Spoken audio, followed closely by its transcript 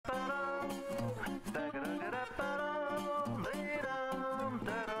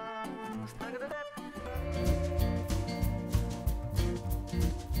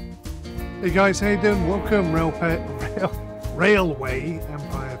Hey guys, how you doing? Welcome. Railway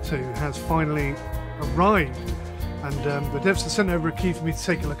Empire 2 has finally arrived, and the devs have sent over a key for me to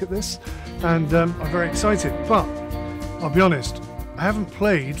take a look at this, and I'm very excited. But I'll be honest, I haven't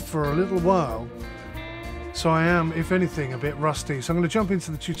played for a little while, so I am, if anything, a bit rusty. So I'm going to jump into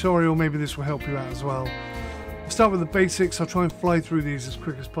the tutorial. Maybe this will help you out as well. I'll start with the basics. I'll try and fly through these as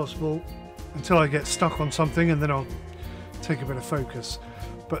quick as possible until I get stuck on something, and then I'll take a bit of focus.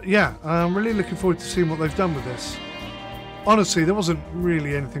 But yeah, I'm really looking forward to seeing what they've done with this. Honestly, there wasn't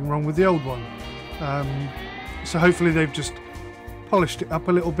really anything wrong with the old one. So hopefully they've just polished it up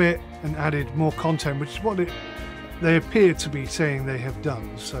a little bit and added more content, which is what they appear to be saying they have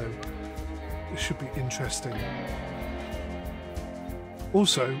done. So it should be interesting.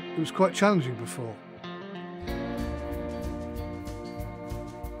 Also, it was quite challenging before.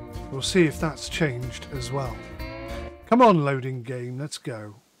 We'll see if that's changed as well. Come on, loading game, let's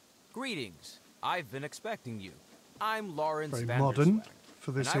go. Greetings. I've been expecting you. I'm Lawrence Very van modern der Swag,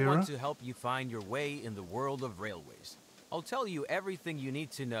 for this and era. I want to help you find your way in the world of railways. I'll tell you everything you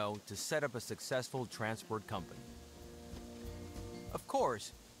need to know to set up a successful transport company. Of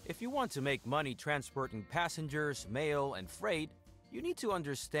course, if you want to make money transporting passengers, mail, and freight, you need to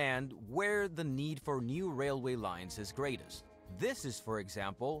understand where the need for new railway lines is greatest. This is, for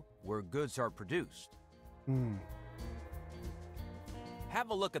example, where goods are produced. Have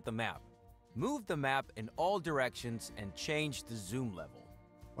a look at the map. Move the map in all directions and change the zoom level.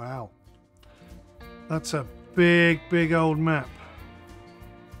 Wow. That's a big, big old map.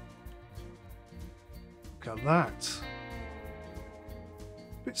 Look at that.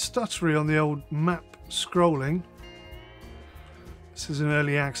 Bit stuttery on the old map scrolling. This is an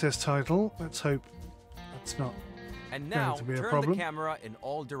early access title. Let's hope that's not and now, going to be a turn problem. the camera in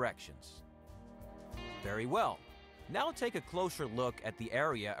all directions. Very well. Now take a closer look at the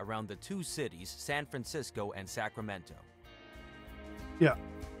area around the two cities, San Francisco and Sacramento. Yeah,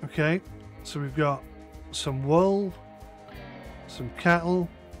 okay. So we've got some wool, some cattle,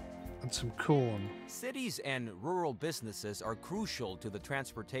 and some corn. Cities and rural businesses are crucial to the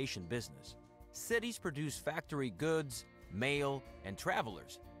transportation business. Cities produce factory goods, mail, and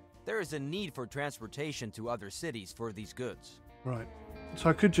travelers. There is a need for transportation to other cities for these goods. Right. So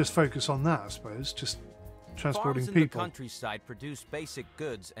I could just focus on that, I suppose, just transporting Farms in people. the countryside produce basic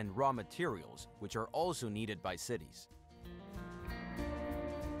goods and raw materials, which are also needed by cities.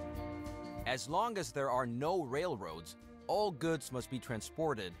 As long as there are no railroads, all goods must be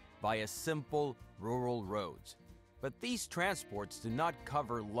transported via simple rural roads. But these transports do not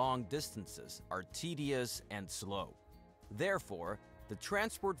cover long distances, are tedious and slow. Therefore, the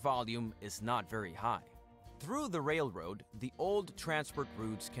transport volume is not very high. Through the railroad, the old transport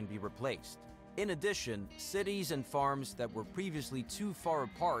routes can be replaced. In addition, cities and farms that were previously too far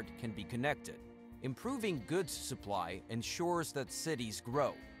apart can be connected. Improving goods supply ensures that cities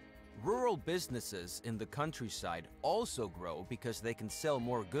grow. Rural businesses in the countryside also grow because they can sell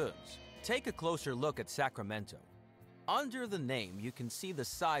more goods. Take a closer look at Sacramento. Under the name, you can see the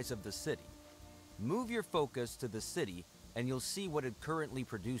size of the city. Move your focus to the city and you'll see what it currently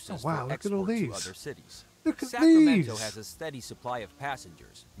produces for export to other cities. Look at Sacramento these. has a steady supply of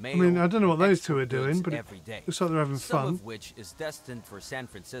passengers, mail, I mean, I don't know what those two are export doing, goods but every day. it looks like they're having Some fun. of which is destined for San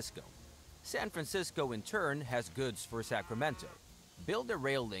Francisco. San Francisco, in turn, has goods for Sacramento. Build a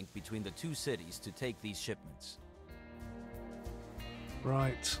rail link between the two cities to take these shipments.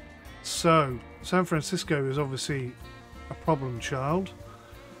 Right. So, San Francisco is obviously a problem child.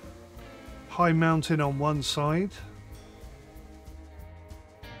 High mountain on one side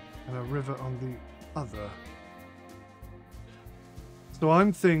and a river on the other. So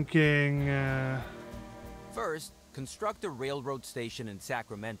I'm thinking... First, construct a railroad station in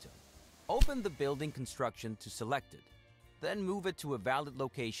Sacramento. Open the building construction to select it. Then move it to a valid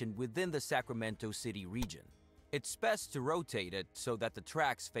location within the Sacramento City region. It's best to rotate it so that the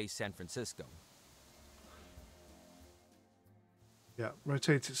tracks face San Francisco. Yeah,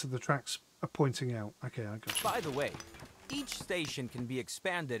 rotate it so the tracks are pointing out. Okay, I got you. By the way, each station can be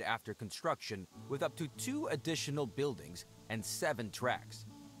expanded after construction with up to 2 additional buildings and 7 tracks.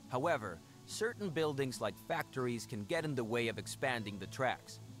 However, certain buildings like factories can get in the way of expanding the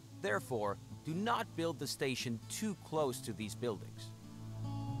tracks. Therefore, do not build the station too close to these buildings.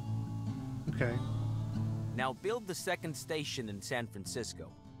 Okay. Now build the second station in San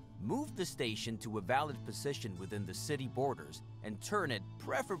Francisco. Move the station to a valid position within the city borders and turn it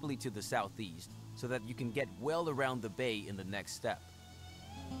preferably to the southeast so that you can get well around the bay in the next step.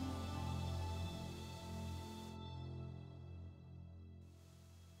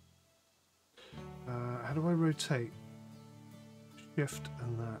 How do I rotate? Shift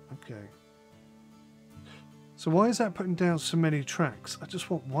and that. Okay. So why is that putting down so many tracks? I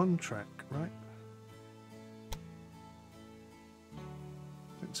just want one track, right?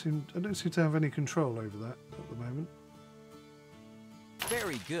 I don't seem to have any control over that at the moment.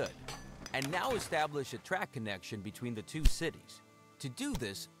 Very good. And now establish a track connection between the two cities. To do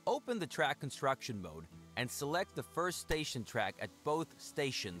this, open the track construction mode and select the first station track at both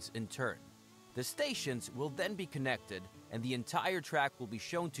stations in turn. The stations will then be connected and the entire track will be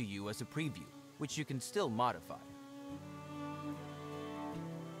shown to you as a preview, which you can still modify.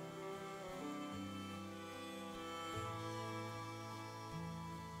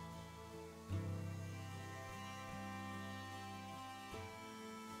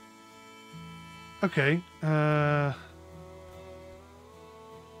 Okay, so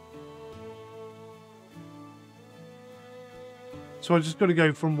I just got to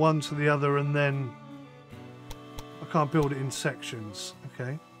go from one to the other and then I can't build it in sections,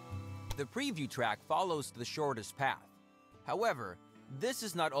 okay. The preview track follows the shortest path. However, this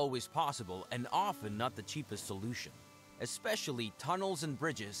is not always possible and often not the cheapest solution. Especially tunnels and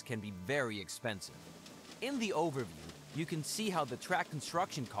bridges can be very expensive. In the overview, you can see how the track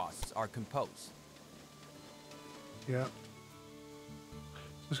construction costs are composed. Yeah. So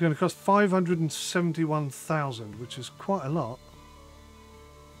it's going to cost 571,000, which is quite a lot.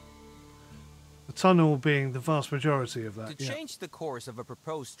 The tunnel being the vast majority of that. To change the course of a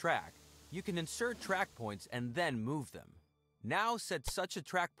proposed track, you can insert track points and then move them. Now set such a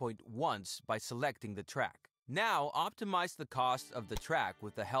track point once by selecting the track. Now optimize the cost of the track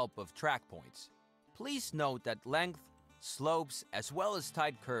with the help of track points. Please note that length, slopes, as well as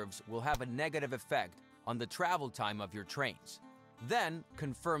tight curves will have a negative effect on the travel time of your trains. Then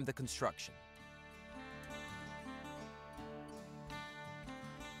confirm the construction.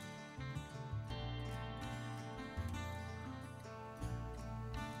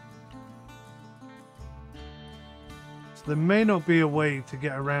 So there may not be a way to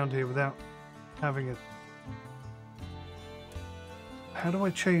get around here without having a... How do I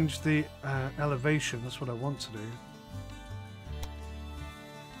change the elevation? That's what I want to do.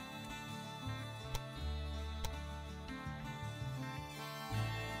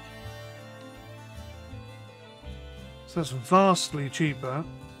 So that's vastly cheaper.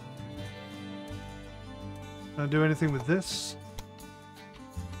 Can I do anything with this?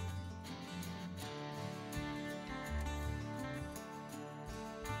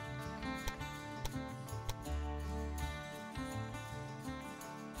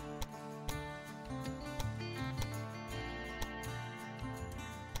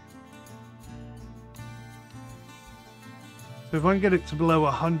 So if I can get it to below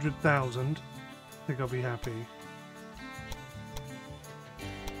 100,000, I think I'll be happy.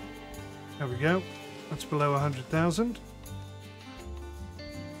 There we go. That's below 100,000.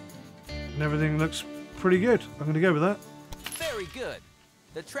 And everything looks pretty good. I'm going to go with that. Very good.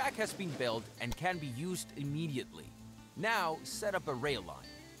 The track has been built and can be used immediately. Now set up a rail line.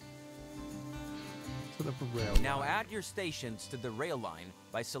 Set up a rail line. Now add your stations to the rail line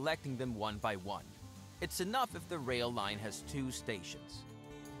by selecting them one by one. It's enough if the rail line has 2 stations.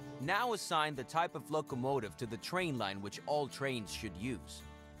 Now assign the type of locomotive to the train line which all trains should use.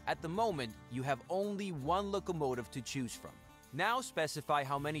 At the moment, you have only 1 locomotive to choose from. Now specify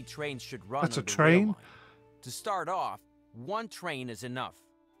how many trains should run on the rail line. To start off, 1 train is enough.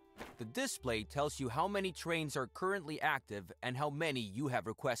 The display tells you how many trains are currently active and how many you have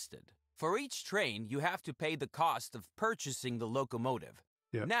requested. For each train, you have to pay the cost of purchasing the locomotive.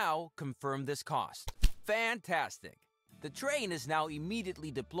 Yep. Now confirm this cost. Fantastic! The train is now immediately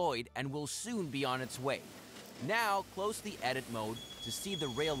deployed and will soon be on its way. Now close the edit mode to see the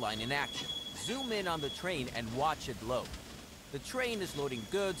rail line in action. Zoom in on the train and watch it load. The train is loading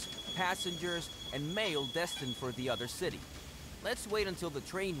goods, passengers, and mail destined for the other city. Let's wait until the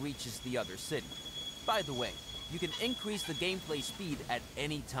train reaches the other city. By the way, you can increase the gameplay speed at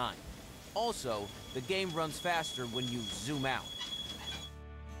any time. Also, the game runs faster when you zoom out.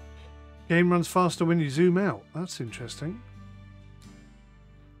 Game runs faster when you zoom out. That's interesting.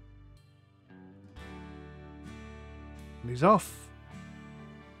 And he's off.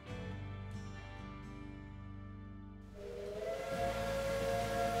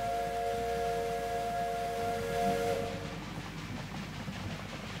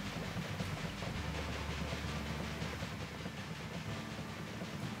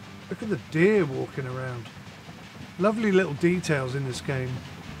 Look at the deer walking around. Lovely little details in this game.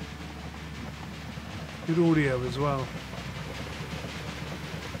 Good audio as well.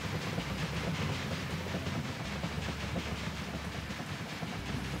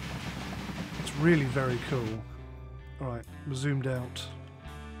 It's really very cool. Alright, we're zoomed out.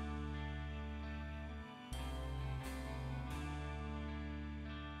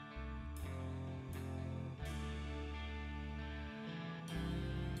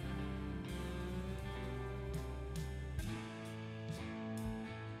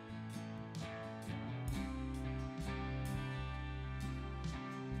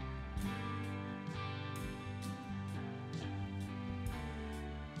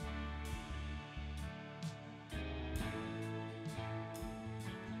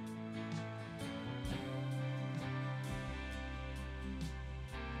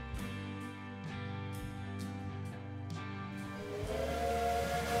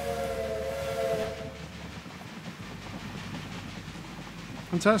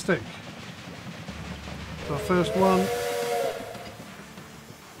 Fantastic. So our first one.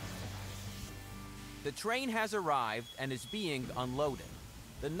 The train has arrived and is being unloaded.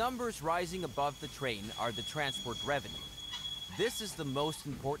 The numbers rising above the train are the transport revenue. This is the most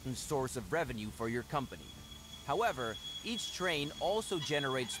important source of revenue for your company. However, each train also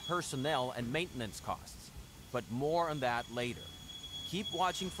generates personnel and maintenance costs, but more on that later. Keep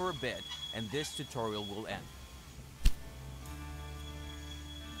watching for a bit, and this tutorial will end.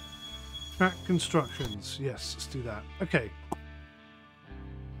 Track constructions. Yes, let's do that. Okay.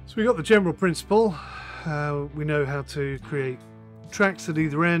 So we got the general principle. We know how to create tracks at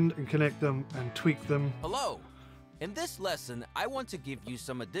either end and connect them and tweak them. Hello! In this lesson, I want to give you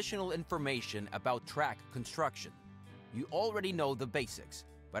some additional information about track construction. You already know the basics,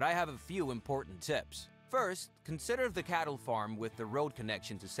 but I have a few important tips. First, consider the cattle farm with the road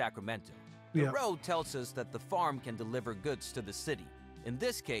connection to Sacramento. The road tells us that the farm can deliver goods to the city, in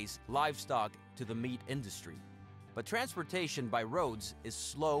this case, livestock to the meat industry. But transportation by roads is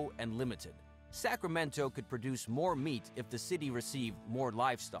slow and limited. Sacramento could produce more meat if the city received more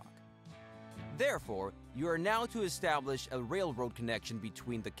livestock. Therefore, you are now to establish a railroad connection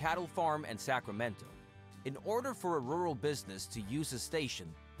between the cattle farm and Sacramento. In order for a rural business to use a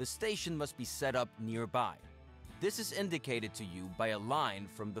station, the station must be set up nearby. This is indicated to you by a line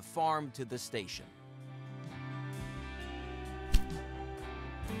from the farm to the station.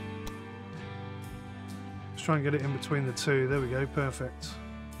 Let's try and get it in between the two. There we go, perfect.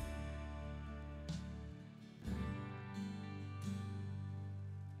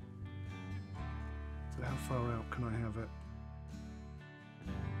 So how far out can I have it?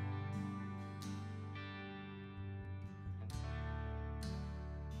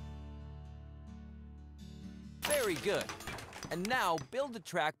 Very good. And now build a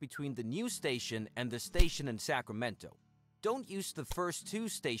track between the new station and the station in Sacramento. Don't use the first two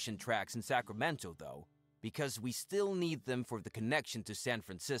station tracks in Sacramento, though, because we still need them for the connection to San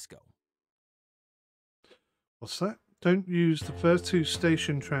Francisco. What's that? Don't use the first two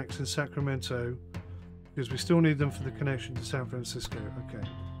station tracks in Sacramento because we still need them for the connection to San Francisco. Okay.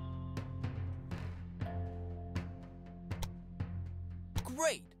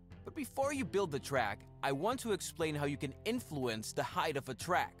 Great! But before you build the track, I want to explain how you can influence the height of a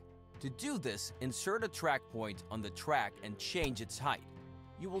track. To do this, insert a track point on the track and change its height.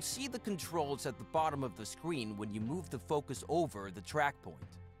 You will see the controls at the bottom of the screen when you move the focus over the track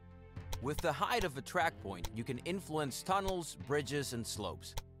point. With the height of a track point, you can influence tunnels, bridges, and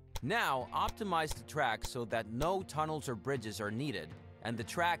slopes. Now, optimize the track so that no tunnels or bridges are needed, and the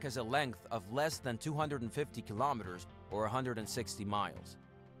track has a length of less than 250 kilometers or 160 miles.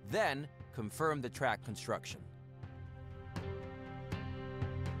 Then, confirm the track construction.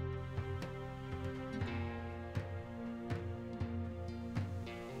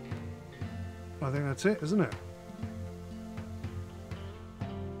 I think that's it, isn't it?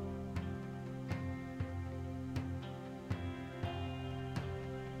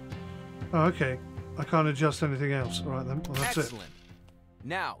 Oh, okay. I can't adjust anything else. All right then. Well, that's Excellent.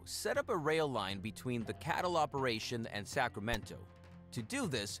 Now, set up a rail line between the cattle operation and Sacramento. To do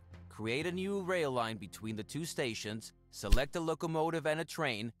this, create a new rail line between the two stations, select a locomotive and a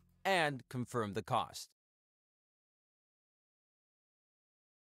train, and confirm the cost.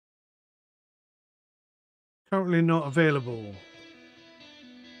 Currently not available.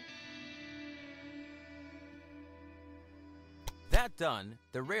 That done,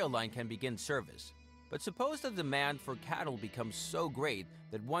 the rail line can begin service. But suppose the demand for cattle becomes so great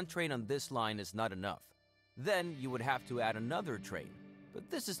that one train on this line is not enough. Then you would have to add another train. But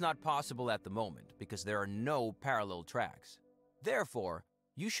this is not possible at the moment because there are no parallel tracks. Therefore,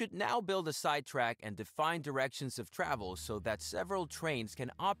 you should now build a side track and define directions of travel so that several trains can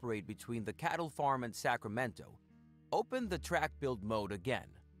operate between the cattle farm and Sacramento. Open the track build mode again.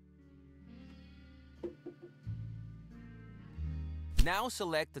 Now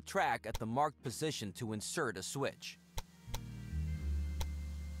select the track at the marked position to insert a switch.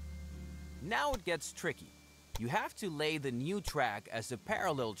 Now it gets tricky. You have to lay the new track as a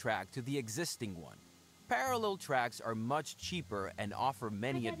parallel track to the existing one. Parallel tracks are much cheaper and offer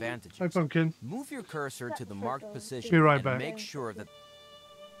many advantages. Hi, Pumpkin. Move your cursor to the marked position Be right and back. make sure that...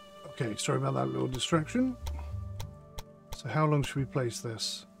 Okay, sorry about that little distraction. So how long should we place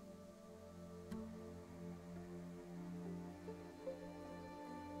this?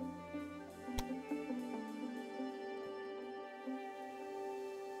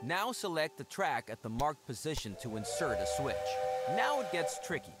 Now select the track at the marked position to insert a switch. Now it gets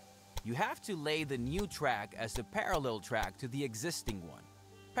tricky. You have to lay the new track as a parallel track to the existing one.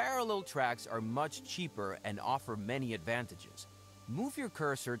 Parallel tracks are much cheaper and offer many advantages. Move your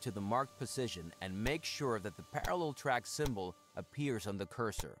cursor to the marked position and make sure that the parallel track symbol appears on the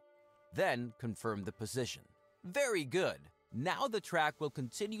cursor. Then confirm the position. Very good! Now the track will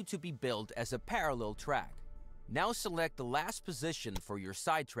continue to be built as a parallel track. Now select the last position for your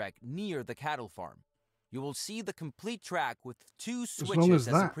sidetrack near the cattle farm. You will see the complete track with 2 switches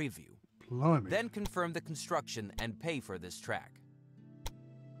as a preview. Blimey. Then confirm the construction and pay for this track.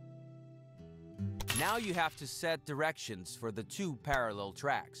 Now you have to set directions for the 2 parallel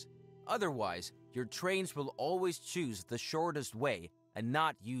tracks. Otherwise, your trains will always choose the shortest way and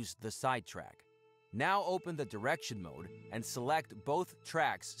not use the sidetrack. Now open the direction mode and select both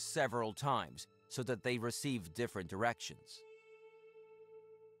tracks several times so that they receive different directions.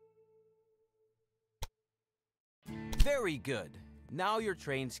 Very good! Now your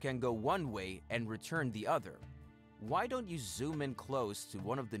trains can go one way and return the other. Why don't you zoom in close to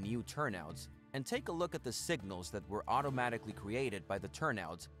one of the new turnouts and take a look at the signals that were automatically created by the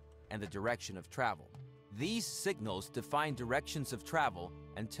turnouts and the direction of travel. These signals define directions of travel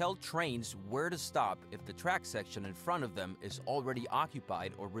and tell trains where to stop if the track section in front of them is already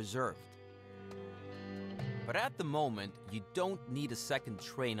occupied or reserved. But at the moment, you don't need a second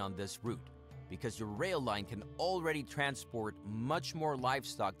train on this route, because your rail line can already transport much more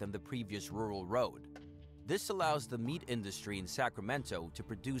livestock than the previous rural road. This allows the meat industry in Sacramento to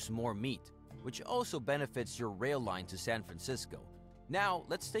produce more meat, which also benefits your rail line to San Francisco. Now,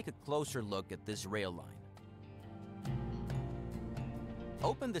 let's take a closer look at this rail line.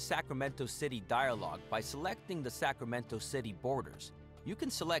 Open the Sacramento City dialog by selecting the Sacramento City borders. You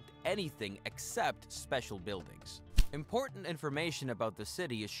can select anything except special buildings. Important information about the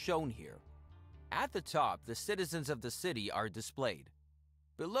city is shown here. At the top, the citizens of the city are displayed.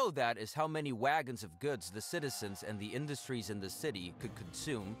 Below that is how many wagons of goods the citizens and the industries in the city could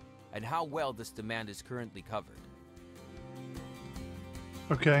consume and how well this demand is currently covered.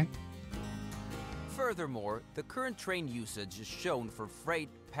 Okay. Furthermore, the current train usage is shown for freight,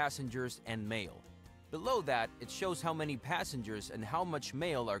 passengers, and mail. Below that, it shows how many passengers and how much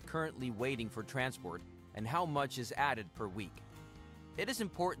mail are currently waiting for transport and how much is added per week. It is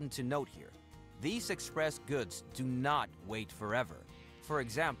important to note here, these express goods do not wait forever. For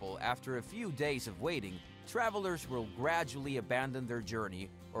example, after a few days of waiting, travelers will gradually abandon their journey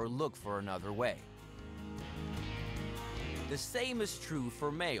or look for another way. The same is true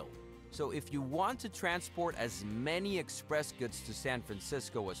for mail. So if you want to transport as many express goods to San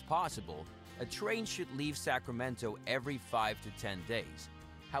Francisco as possible, a train should leave Sacramento every 5 to 10 days.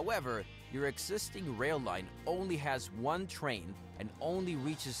 However, your existing rail line only has one train and only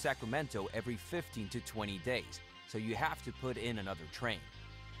reaches Sacramento every 15 to 20 days, so you have to put in another train.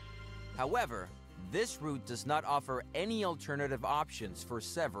 However, this route does not offer any alternative options for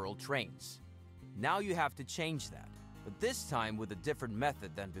several trains. Now you have to change that, but this time with a different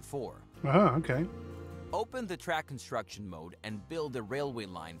method than before. Oh, okay. Open the track construction mode and build a railway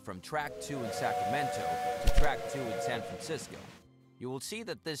line from track 2 in Sacramento to track 2 in San Francisco. You will see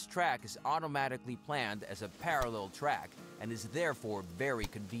that this track is automatically planned as a parallel track and is therefore very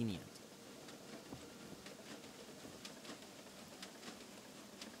convenient.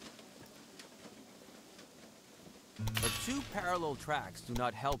 But 2 parallel tracks do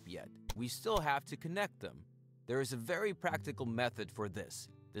not help yet. We still have to connect them. There is a very practical method for this,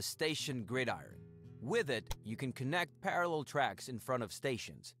 the station gridiron. With it, you can connect parallel tracks in front of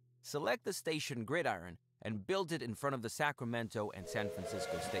stations. Select the station gridiron and build it in front of the Sacramento and San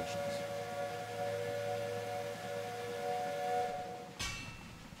Francisco stations.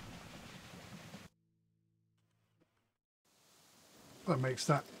 That makes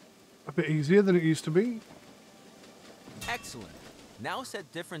that a bit easier than it used to be. Excellent. Now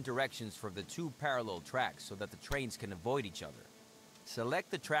set different directions for the 2 parallel tracks so that the trains can avoid each other.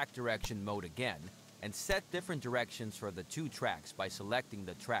 Select the track direction mode again and set different directions for the 2 tracks by selecting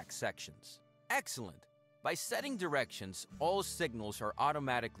the track sections. Excellent! By setting directions, all signals are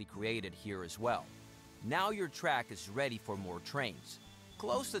automatically created here as well. Now your track is ready for more trains.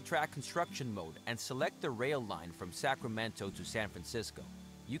 Close the track construction mode and select the rail line from Sacramento to San Francisco.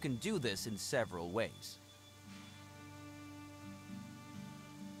 You can do this in several ways.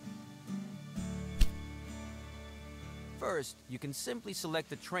 First, you can simply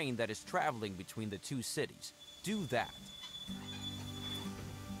select the train that is traveling between the 2 cities. Do that.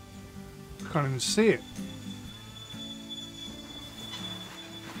 I can't even see it.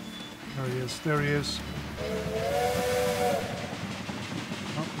 There he is, there he is.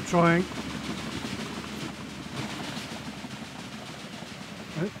 Oh, I'm trying.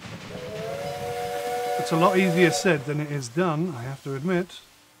 It's a lot easier said than it is done, I have to admit.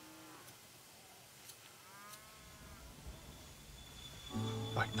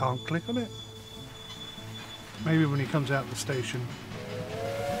 can't click on it. Maybe when he comes out of the station.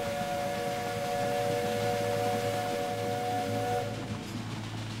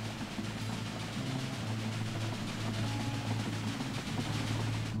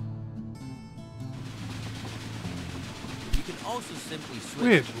 You can also simply switch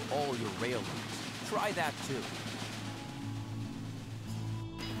Weird. through all your rail lines. Try that too.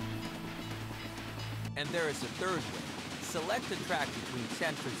 And there is a third way. Select a track between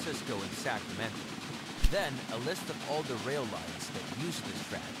San Francisco and Sacramento. Then, a list of all the rail lines that use this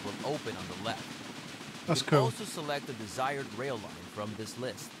track will open on the left. That's You can cool. also select the desired rail line from this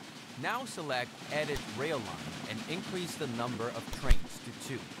list. Now select Edit Rail Line and increase the number of trains to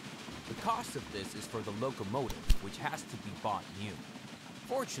 2. The cost of this is for the locomotive, which has to be bought new.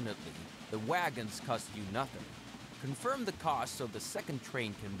 Fortunately, the wagons cost you nothing. Confirm the cost so the second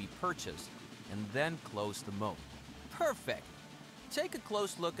train can be purchased, and then close the mode. Perfect! Take a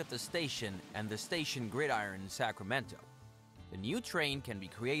close look at the station and the station gridiron in Sacramento. The new train can be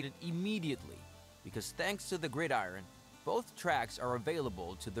created immediately because thanks to the gridiron, both tracks are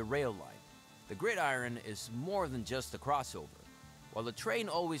available to the rail line. The gridiron is more than just a crossover. While the train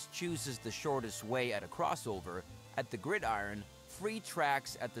always chooses the shortest way at a crossover, at the gridiron, free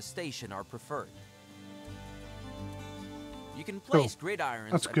tracks at the station are preferred. You can place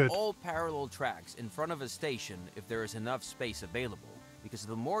gridirons That's at good. all parallel tracks in front of a station if there is enough space available, because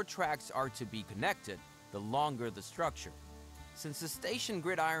the more tracks are to be connected, the longer the structure. Since the station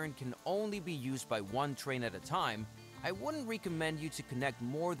gridiron can only be used by one train at a time, I wouldn't recommend you to connect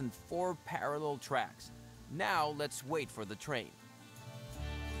more than 4 parallel tracks. Now let's wait for the train.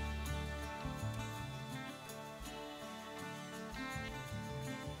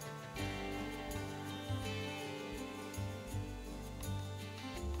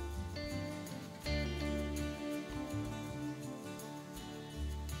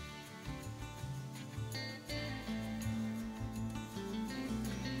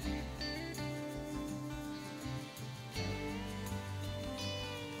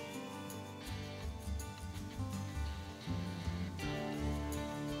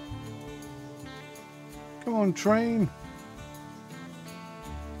 Come on, train.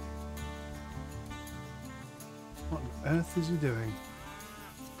 What on earth is he doing?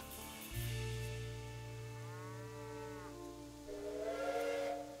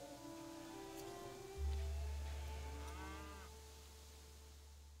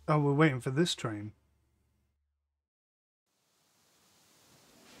 Oh, we're waiting for this train.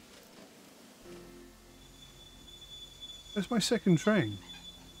 Where's my second train?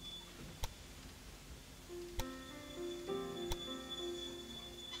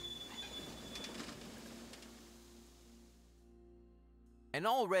 And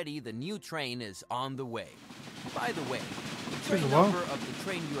already the new train is on the way. By the way, the Took train a while. number of the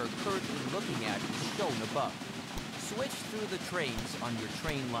train you are currently looking at is shown above. Switch through the trains on your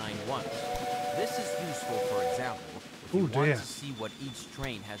train line once. This is useful, for example, if you Oh, want dear. to see what each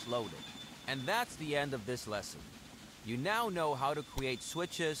train has loaded. And that's the end of this lesson. You now know how to create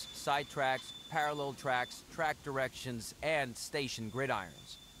switches, side tracks, parallel tracks, track directions, and station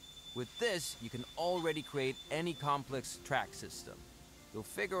gridirons. With this, you can already create any complex track system. You'll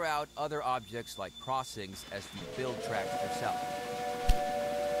figure out other objects like crossings as you build tracks yourself.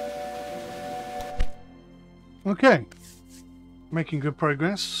 Okay. Making good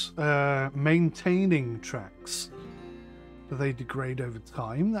progress. Maintaining tracks. Do they degrade over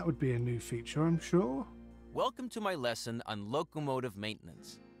time? That would be a new feature, I'm sure. Welcome to my lesson on locomotive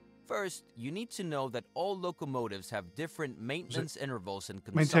maintenance. First, you need to know that all locomotives have different maintenance intervals and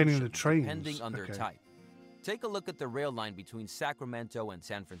maintaining consumption the trains? depending on their Okay. type. Take a look at the rail line between Sacramento and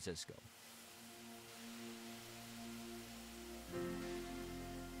San Francisco.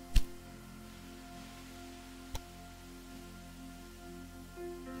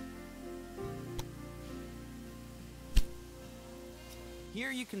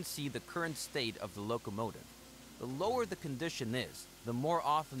 Here you can see the current state of the locomotive. The lower the condition is, the more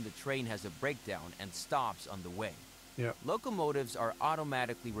often the train has a breakdown and stops on the way. Yeah. Locomotives are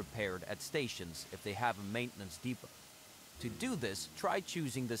automatically repaired at stations if they have a maintenance depot. To do this, try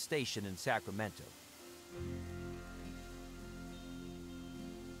choosing the station in Sacramento.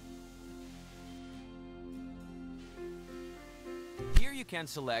 Here you can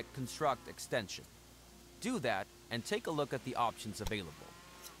select Construct Extension. Do that and take a look at the options available.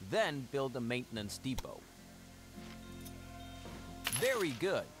 Then build a maintenance depot. Very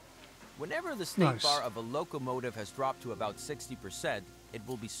good. Whenever the state Nice. bar of a locomotive has dropped to about 60%, it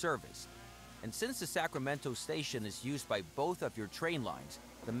will be serviced. And since the Sacramento station is used by both of your train lines,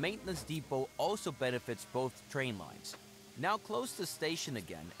 the maintenance depot also benefits both train lines. Now close the station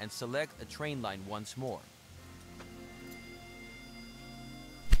again and select a train line once more.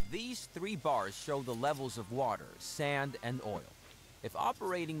 These 3 bars show the levels of water, sand, and oil. If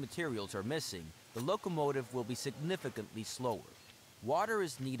operating materials are missing, the locomotive will be significantly slower. Water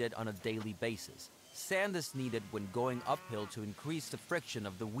is needed on a daily basis. Sand is needed when going uphill to increase the friction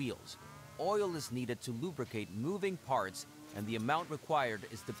of the wheels. Oil is needed to lubricate moving parts, and the amount required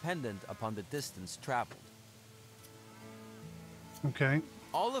is dependent upon the distance traveled. Okay.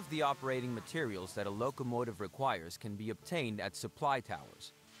 All of the operating materials that a locomotive requires can be obtained at supply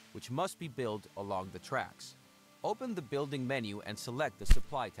towers, which must be built along the tracks. Open the building menu and select the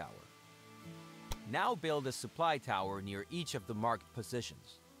supply tower. Now build a supply tower near each of the marked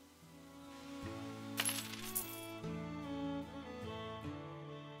positions.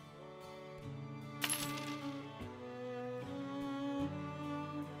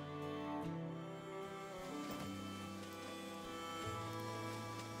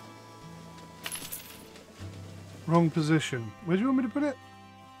 Wrong position. Where do you want me to put it?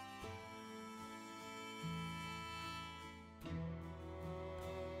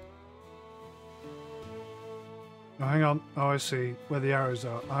 Oh, hang on. Oh, I see. Where the arrows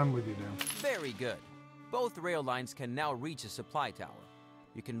are. I'm with you now. Very good. Both rail lines can now reach a supply tower.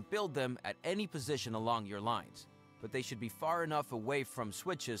 You can build them at any position along your lines, but they should be far enough away from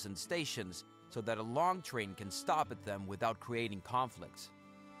switches and stations so that a long train can stop at them without creating conflicts.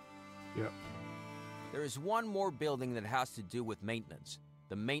 Yep. There is one more building that has to do with maintenance,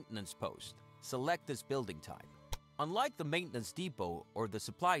 the maintenance post. Select this building type. Unlike the maintenance depot or the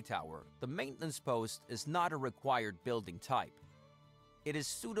supply tower, the maintenance post is not a required building type. It is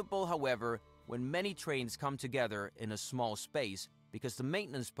suitable, however, when many trains come together in a small space because the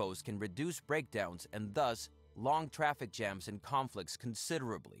maintenance post can reduce breakdowns and thus long traffic jams and conflicts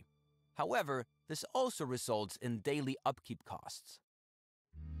considerably. However, this also results in daily upkeep costs.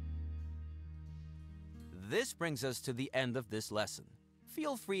 This brings us to the end of this lesson.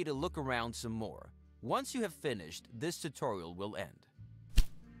 Feel free to look around some more. Once you have finished, this tutorial will end.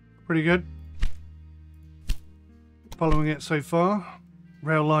 Pretty good. Following it so far.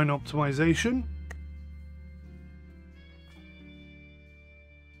 Rail line optimization.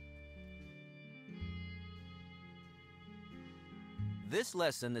 This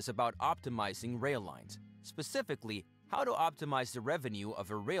lesson is about optimizing rail lines, specifically how to optimize the revenue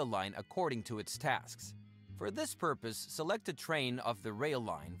of a rail line according to its tasks. For this purpose, select a train of the rail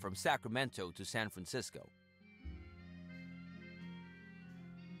line from Sacramento to San Francisco.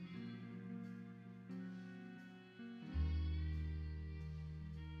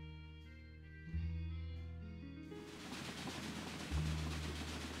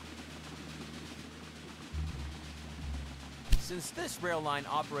 Since this rail line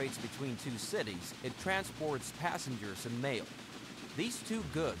operates between 2 cities, it transports passengers and mail. These 2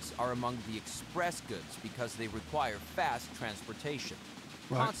 goods are among the express goods because they require fast transportation.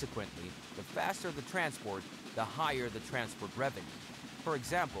 Right. Consequently, the faster the transport, the higher the transport revenue. For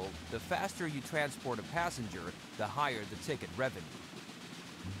example, the faster you transport a passenger, the higher the ticket revenue.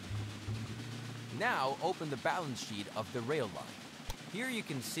 Now open the balance sheet of the rail line. Here you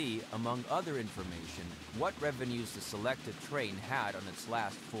can see, among other information, what revenues the selected train had on its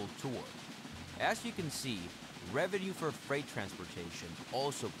last full tour. As you can see, revenue for freight transportation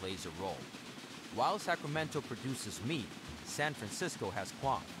also plays a role. While Sacramento produces meat, San Francisco has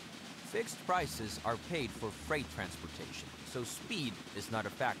cloth. Fixed prices are paid for freight transportation, so speed is not a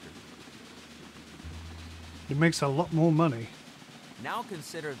factor. It makes a lot more money. Now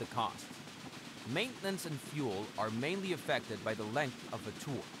consider the costs. Maintenance and fuel are mainly affected by the length of a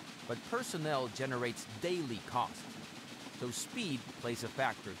tour, but personnel generates daily costs, so speed plays a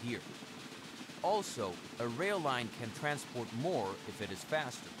factor here. Also, a rail line can transport more if it is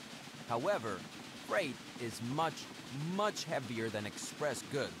faster. However, freight is much heavier than express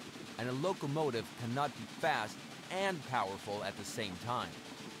goods, and a locomotive cannot be fast and powerful at the same time.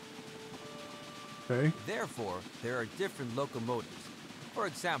 Okay. Therefore, there are different locomotives. For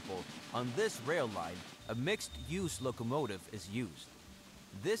example, on this rail line, a mixed-use locomotive is used.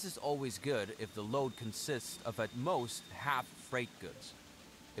 This is always good if the load consists of at most half freight goods.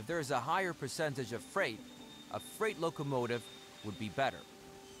 If there is a higher percentage of freight, a freight locomotive would be better,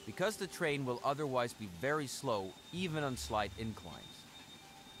 because the train will otherwise be very slow even on slight inclines.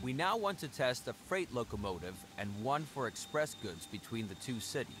 We now want to test a freight locomotive and one for express goods between the 2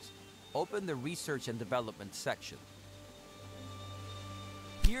 cities. Open the Research and Development section.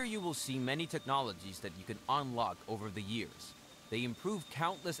 Here you will see many technologies that you can unlock over the years. They improve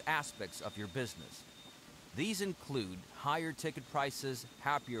countless aspects of your business. These include higher ticket prices,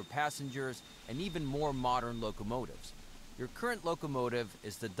 happier passengers, and even more modern locomotives. Your current locomotive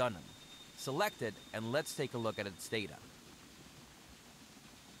is the 𝗬𝗏. Select it and let's take a look at its data.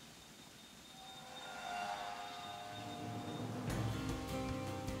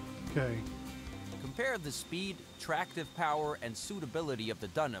 Okay. Compare the speed, tractive power, and suitability of the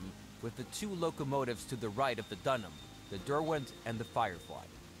𝗬𝗏 with the two locomotives to the right of the 𝗬𝗏, the Derwent and the Firefly.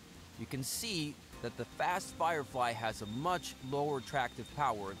 You can see that the fast Firefly has a much lower tractive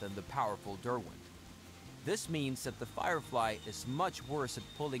power than the powerful Derwent. This means that the Firefly is much worse at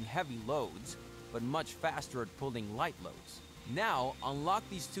pulling heavy loads, but much faster at pulling light loads. Now, unlock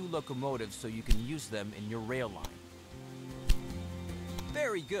these two locomotives so you can use them in your rail line.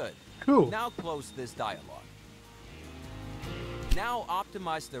 Very good. Cool. Now close this dialog. Now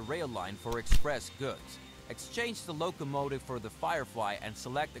optimize the rail line for express goods. Exchange the locomotive for the Firefly and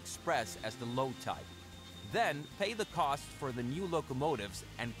select Express as the load type. Then pay the cost for the new locomotives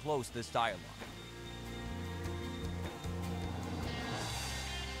and close this dialog.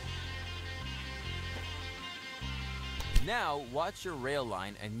 Now watch your rail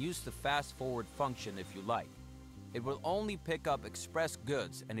line and use the fast forward function if you like. It will only pick up express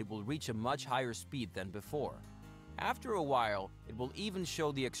goods and it will reach a much higher speed than before. After a while, it will even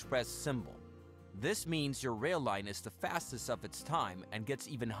show the express symbol. This means your rail line is the fastest of its time and gets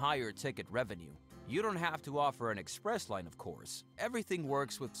even higher ticket revenue. You don't have to offer an express line, of course. Everything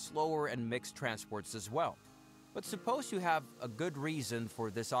works with slower and mixed transports as well. But suppose you have a good reason for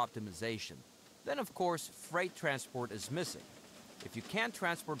this optimization. Then of course, freight transport is missing. If you can't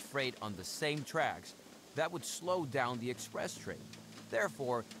transport freight on the same tracks, that would slow down the express train.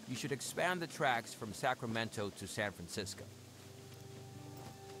 Therefore, you should expand the tracks from Sacramento to San Francisco.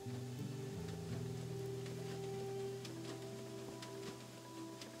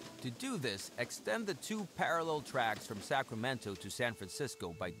 To do this, extend the two parallel tracks from Sacramento to San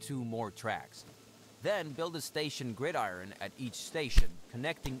Francisco by 2 more tracks. Then build a station gridiron at each station,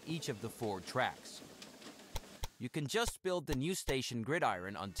 connecting each of the 4 tracks. You can just build the new station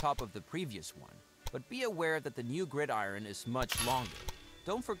gridiron on top of the previous one, but be aware that the new gridiron is much longer.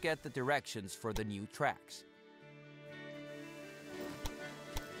 Don't forget the directions for the new tracks.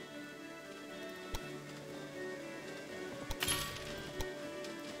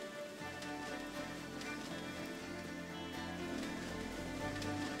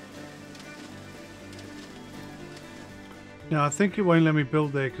 Now I think it won't let me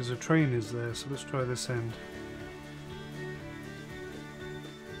build there because a train is there, so let's try this end.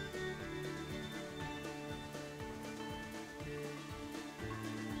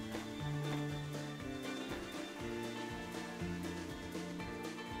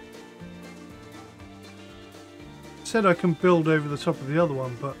 It said I can build over the top of the other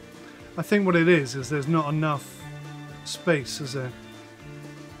one, but I think what it is there's not enough space, is there?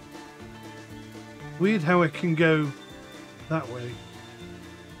 Weird how it can go that way.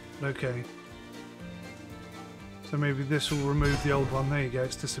 Okay. So maybe this will remove the old one. There you go,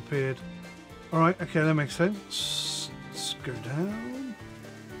 it's disappeared. Alright, okay, that makes sense. Let's go down.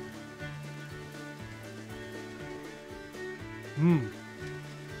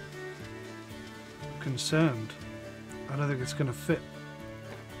 Concerned. I don't think it's going to fit.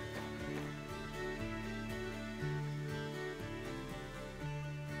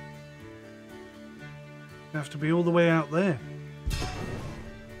 Have to be all the way out there.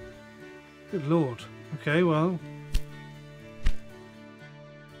 Good lord. Okay, well.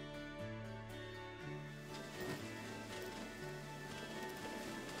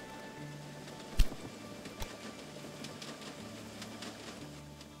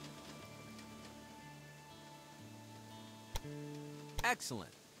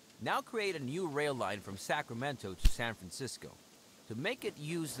 Excellent. Now create a new rail line from Sacramento to San Francisco. To make it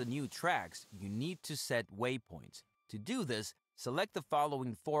use the new tracks, you need to set waypoints. To do this, select the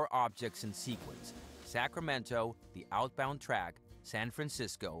following 4 objects in sequence: Sacramento, the outbound track, San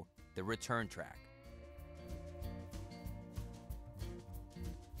Francisco, the return track.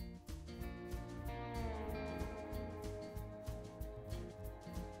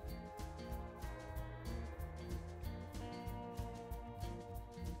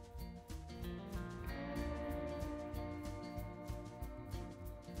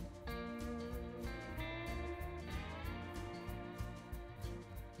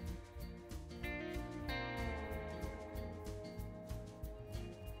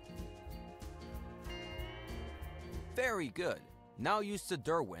 Very good. Now use the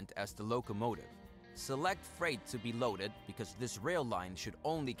Derwent as the locomotive. Select freight to be loaded because this rail line should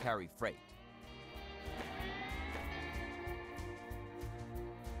only carry freight.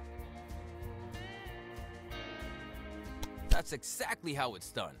 That's exactly how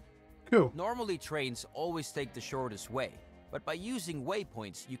it's done. Cool. Normally trains always take the shortest way, but by using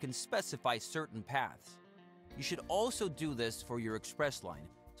waypoints you can specify certain paths. You should also do this for your express line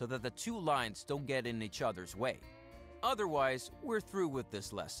so that the two lines don't get in each other's way. Otherwise, we're through with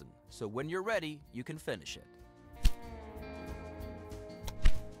this lesson, so when you're ready, you can finish it.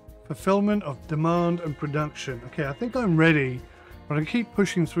 Fulfillment of demand and production. Okay, I think I'm ready, but I keep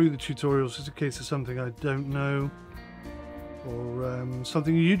pushing through the tutorials just in case there's something I don't know, or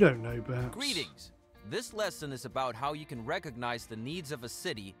something you don't know, perhaps. Greetings! This lesson is about how you can recognize the needs of a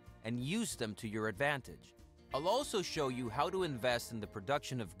city and use them to your advantage. I'll also show you how to invest in the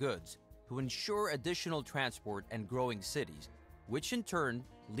production of goods to ensure additional transport and growing cities, which in turn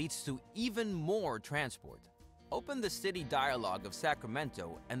leads to even more transport. Open the city dialogue of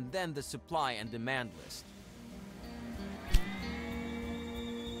Sacramento and then the supply and demand list.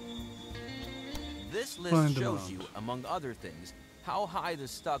 This list shows you, among other things, how high the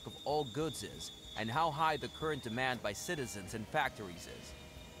stock of all goods is and how high the current demand by citizens and factories is.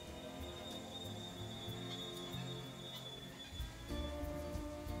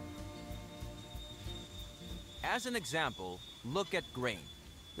 As an example, look at grain.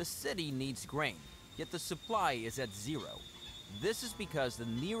 The city needs grain, yet the supply is at 0. This is because the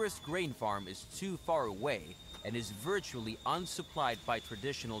nearest grain farm is too far away and is virtually unsupplied by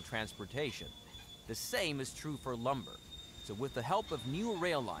traditional transportation. The same is true for lumber. So with the help of new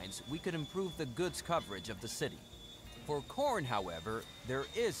rail lines, we could improve the goods coverage of the city. For corn, however, there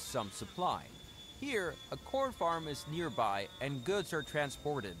is some supply. Here, a corn farm is nearby and goods are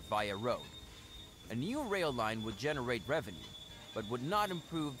transported via road. A new rail line would generate revenue, but would not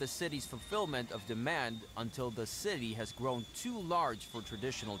improve the city's fulfillment of demand until the city has grown too large for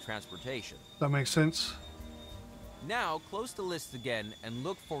traditional transportation. That makes sense. Now, close the list again and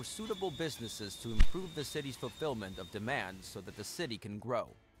look for suitable businesses to improve the city's fulfillment of demand so that the city can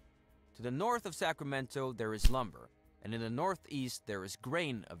grow. To the north of Sacramento, there is lumber, and in the northeast, there is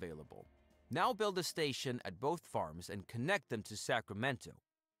grain available. Now build a station at both farms and connect them to Sacramento,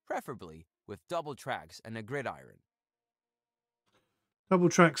 preferably with double tracks and a gridiron. Double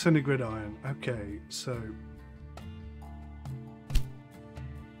tracks and a gridiron. Okay, so...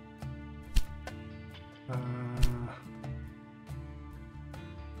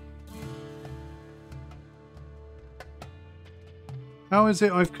 how is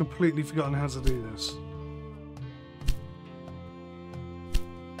it I've completely forgotten how to do this?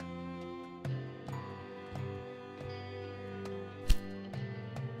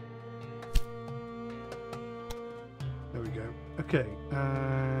 There we go. Okay,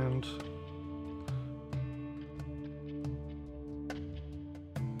 and...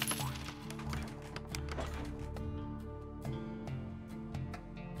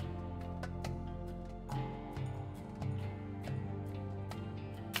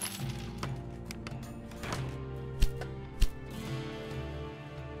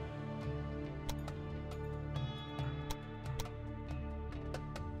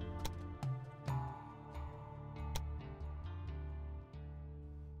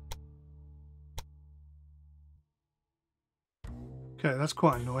 okay, that's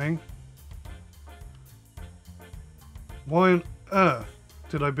quite annoying. Why on earth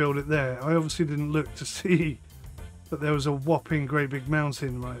did I build it there? I obviously didn't look to see that there was a whopping great big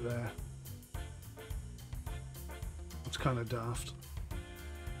mountain right there. It's kind of daft.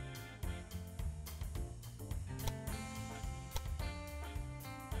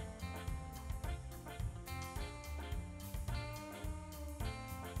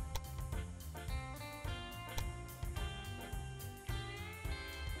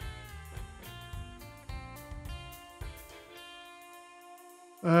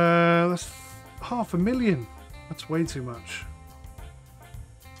 That's 500,000. That's way too much.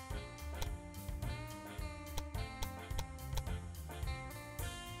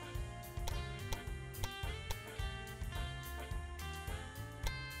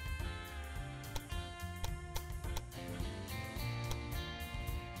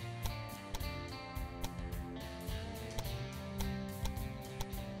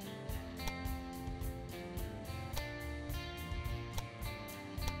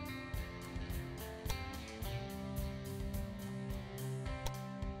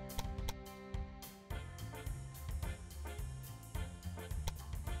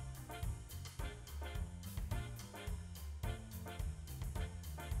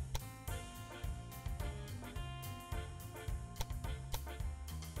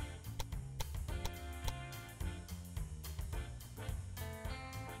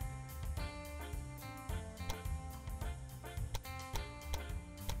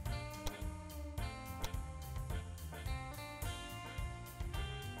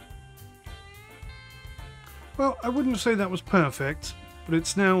 Well, I wouldn't say that was perfect, but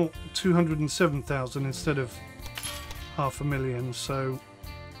it's now 207,000 instead of 500,000, so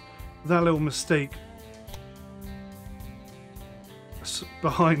that little mistake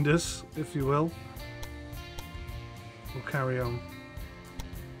behind us, if you will, we'll carry on.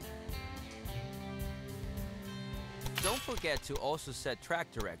 Don't forget to also set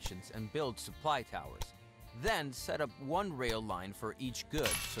track directions and build supply towers. Then set up one rail line for each good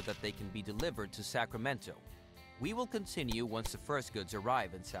so that they can be delivered to Sacramento. We will continue once the first goods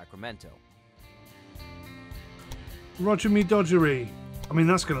arrive in Sacramento. Roger me dodgery. I mean,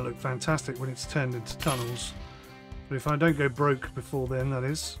 that's going to look fantastic when it's turned into tunnels. But if I don't go broke before then, that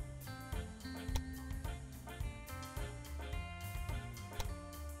is.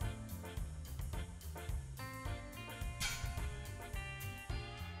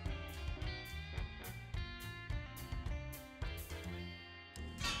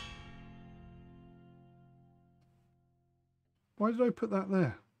 Why did I put that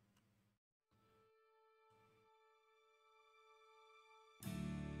there?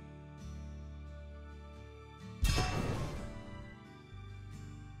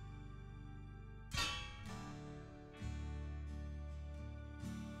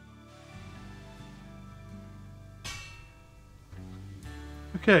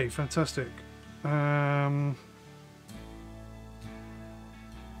 Okay, fantastic.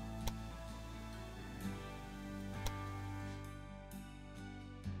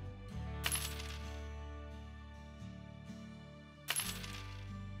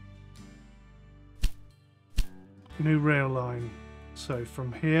 New rail line. So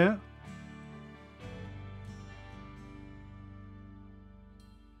from here,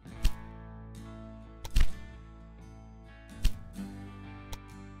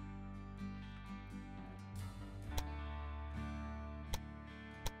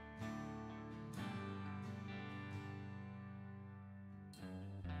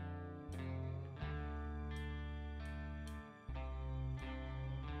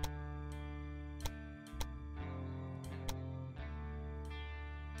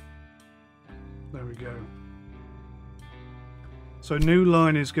 there we go. So new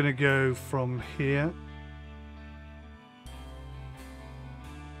line is going to go from here.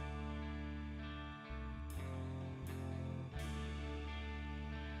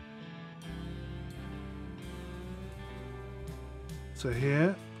 To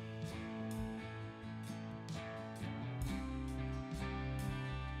here.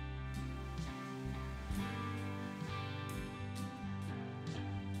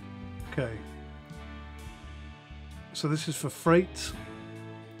 Okay. So this is for freight.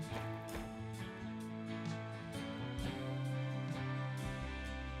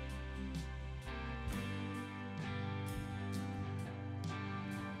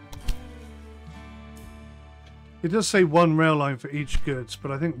 It does say one rail line for each goods,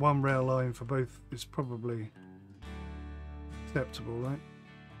 but I think one rail line for both is probably acceptable, right?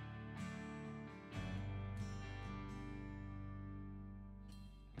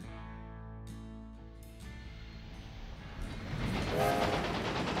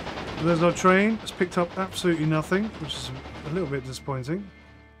 There's our train. It's picked up absolutely nothing, which is a little bit disappointing.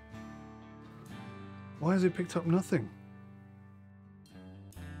 Why has it picked up nothing?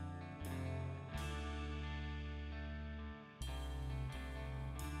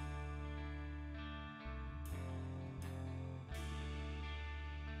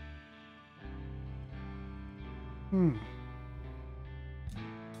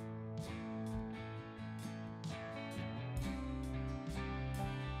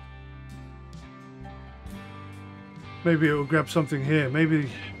 Maybe it will grab something here. Maybe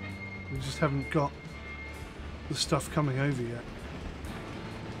we just haven't got the stuff coming over yet.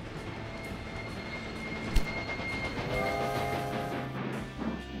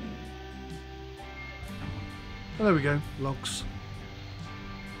 Oh, there we go. Logs.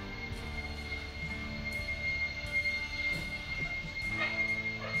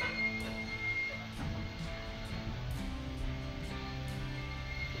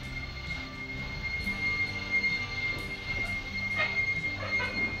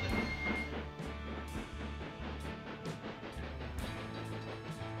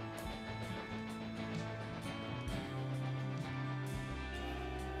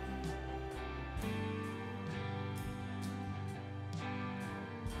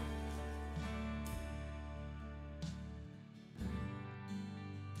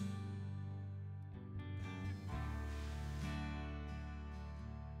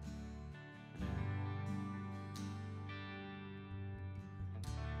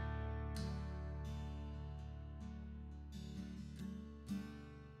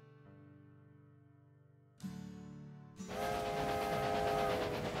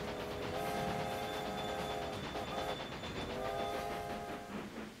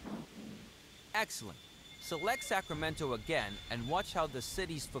 Excellent. Select Sacramento again and watch how the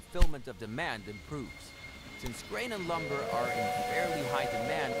city's fulfillment of demand improves. Since grain and lumber are in fairly high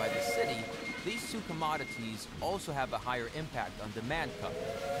demand by the city, these two commodities also have a higher impact on demand cover.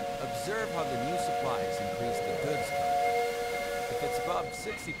 Observe how the new supplies increase the goods cover. If it's above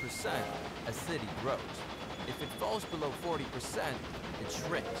 60%, a city grows. If it falls below 40%, it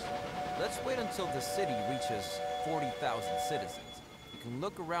shrinks. Let's wait until the city reaches 40,000 citizens. You can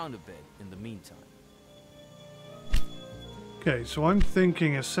look around a bit in the meantime. Okay, so I'm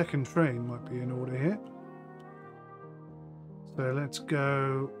thinking a second train might be in order here. So let's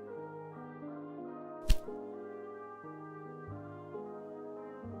go.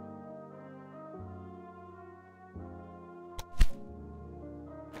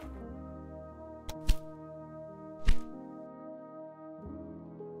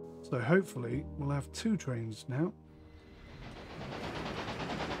 So hopefully we'll have 2 trains now.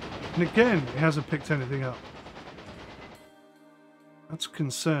 And again, it hasn't picked anything up. That's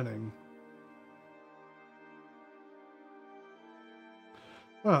concerning.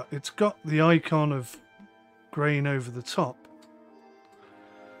 Well, it's got the icon of grain over the top.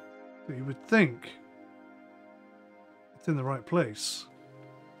 So you would think it's in the right place.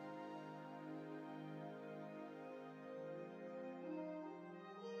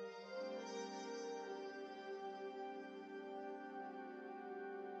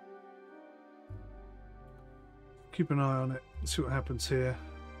 Keep an eye on it, see what happens here.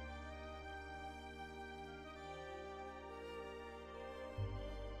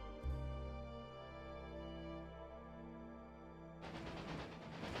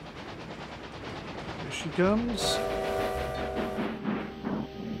 Here she comes.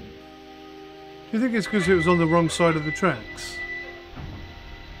 Do you think it's because it was on the wrong side of the tracks?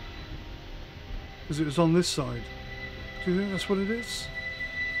 Because it was on this side. Do you think that's what it is?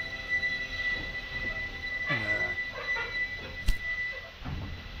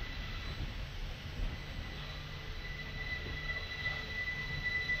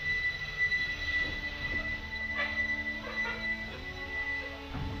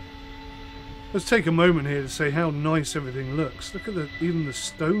 Let's take a moment here to say how nice everything looks. Look at even the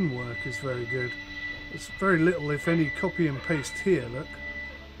stonework is very good. There's very little, if any, copy and paste here, look.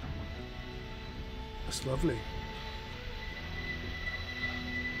 That's lovely.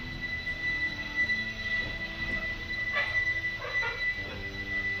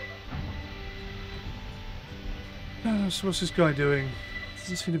 So what's this guy doing?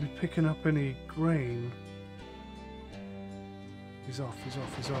 Doesn't seem to be picking up any grain. He's off, he's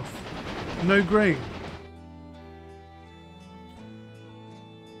off, he's off. No grain.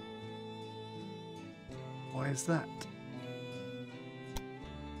 Why is that?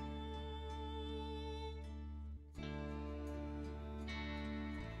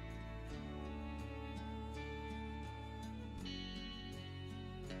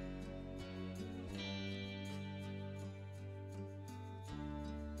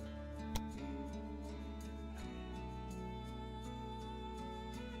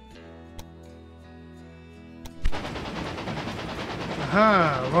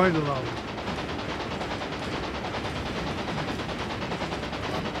 Aha, right along.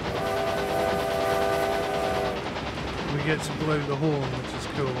 We get to blow the horn, which is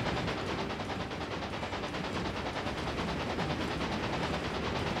cool.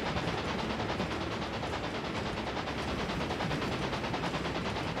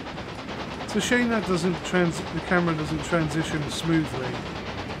 It's a shame that the camera doesn't transition smoothly.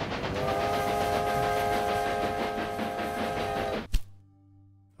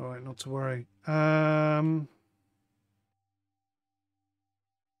 Not to worry. Brown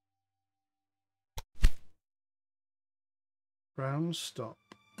stop.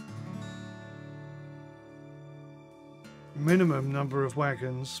 Minimum number of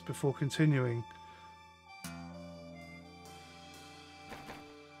wagons before continuing.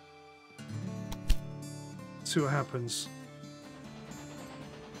 See what happens.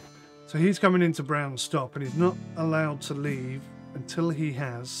 So he's coming into Brown stop and he's not allowed to leave until he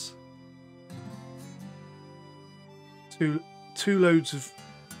has two loads of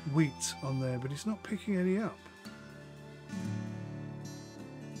wheat on there, but he's not picking any up.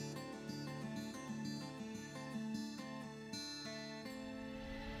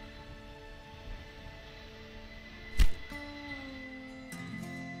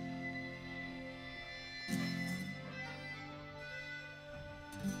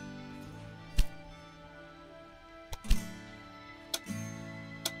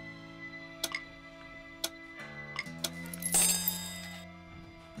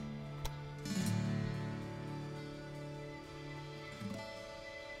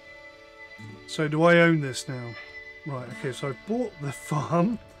 So do I own this now? Right, okay, so I bought the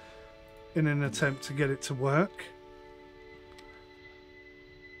farm in an attempt to get it to work.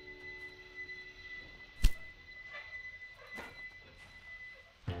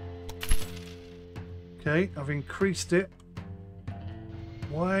 Okay, I've increased it.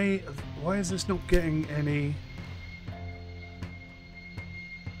 Why is this not getting any...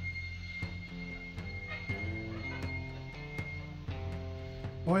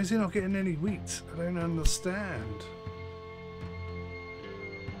 Why is he not getting any wheat? I don't understand.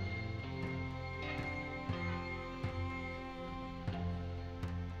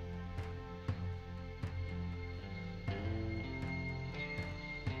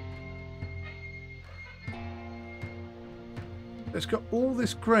 It's got all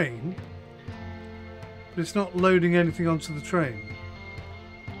this grain, but it's not loading anything onto the train.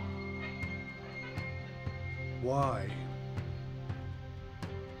 Why?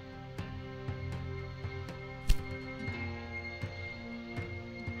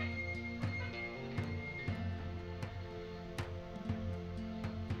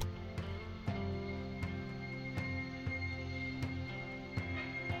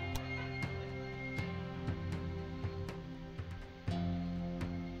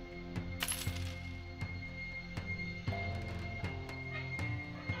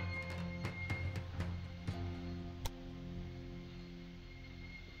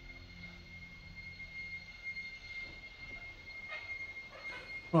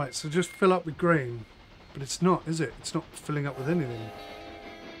 Right, so just fill up with grain. But it's not, is it? It's not filling up with anything.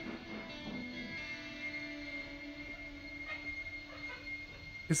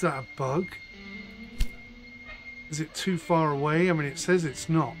 Is that a bug? Is it too far away? I mean, it says it's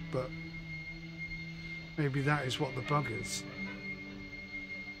not, but maybe that is what the bug is.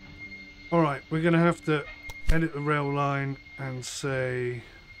 Alright, we're going to have to edit the rail line and say...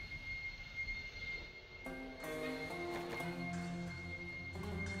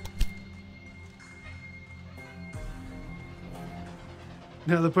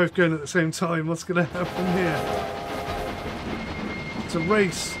 Now they're both going at the same time. What's going to happen here? It's a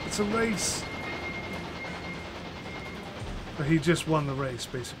race. It's a race. But he just won the race,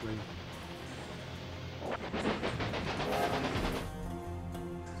 basically.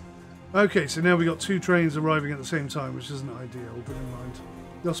 Okay, so now we've got two trains arriving at the same time, which isn't ideal, but never mind.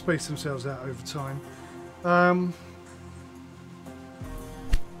 They'll space themselves out over time.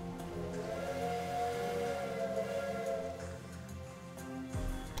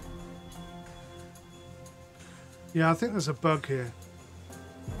 Yeah, I think there's a bug here.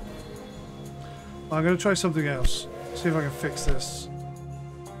 I'm going to try something else. See if I can fix this.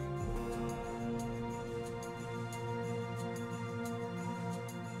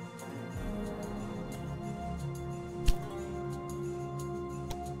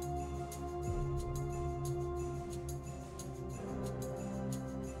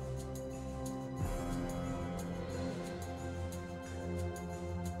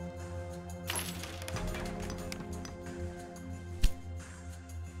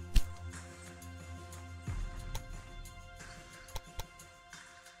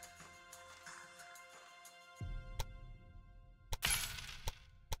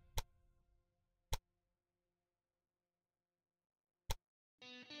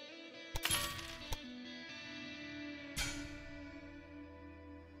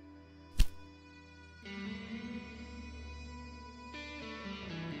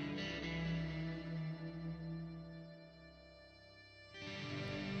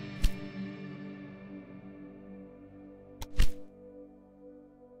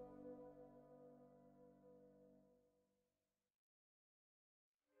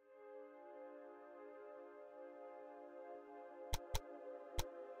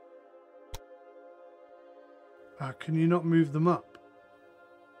 Can you not move them up?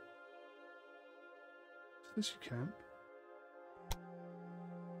 Yes, you can.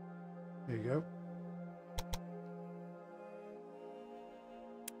 There you go.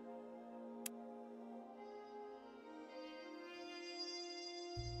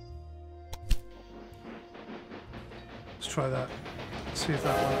 Let's try that. See if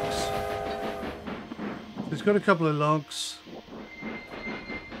that works. He's got a couple of logs.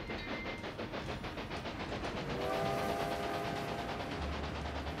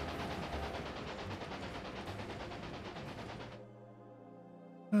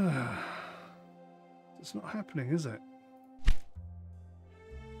 It's not happening, is it?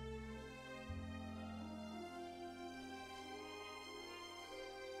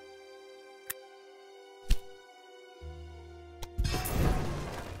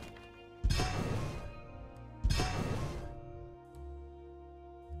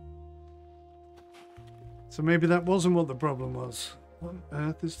 So maybe that wasn't what the problem was. What on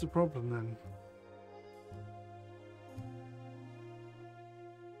earth is the problem then?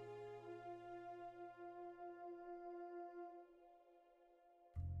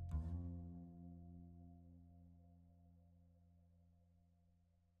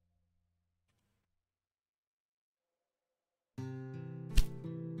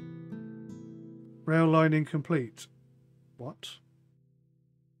 Rail line incomplete. What?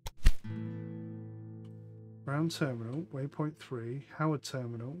 Round terminal, waypoint 3, Howard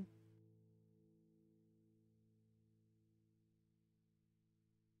terminal.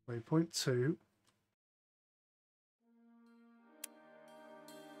 Waypoint 2.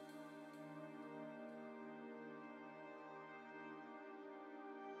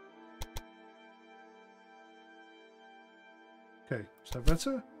 Okay, is that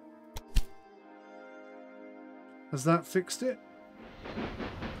better? Has that fixed it?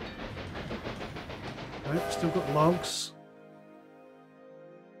 Nope, still got logs.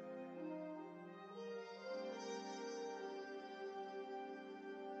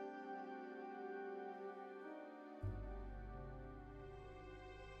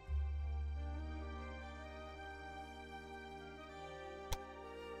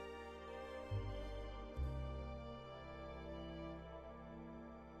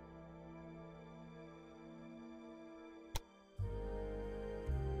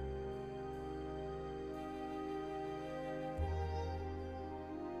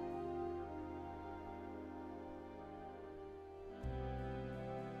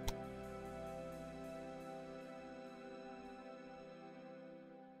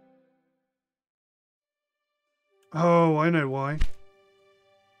 Oh, I know why.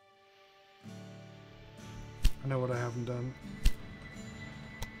 I know what I haven't done.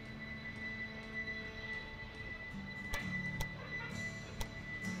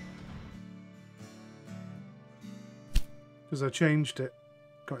 Because I changed it.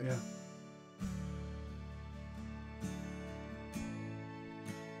 Got ya.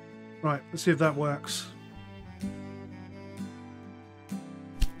 Right, let's see if that works.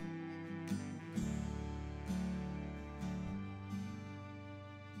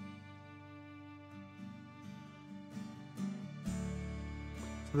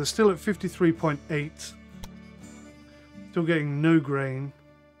 So they're still at 53.8. Still getting no grain.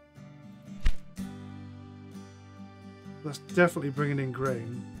 That's definitely bringing in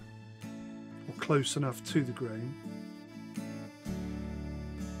grain. Or close enough to the grain.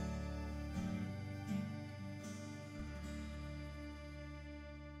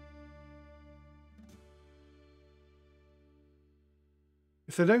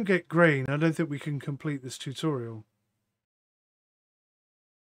 If they don't get grain, I don't think we can complete this tutorial.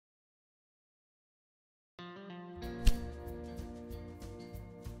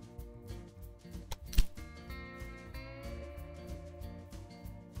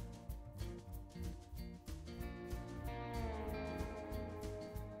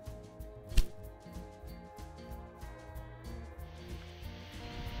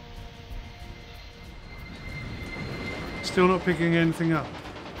 Still not picking anything up.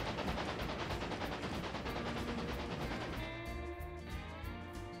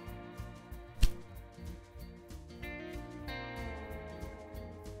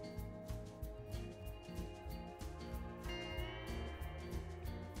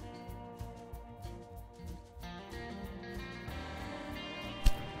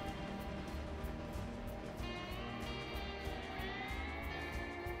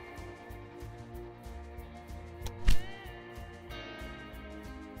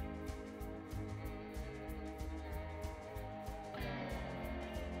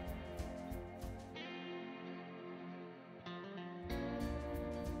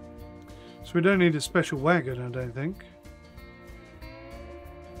 So we don't need a special wagon, I don't think.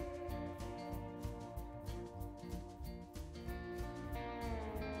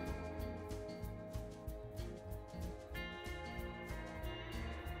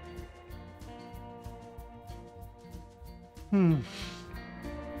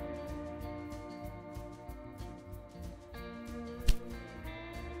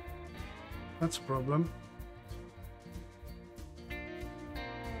 That's a problem.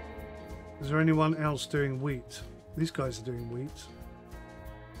 Is there anyone else doing wheat? These guys are doing wheat.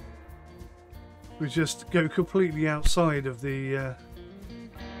 We just go completely outside of the...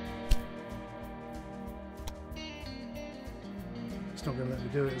 It's not going to let me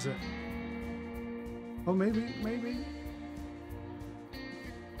do it, is it? Oh, maybe.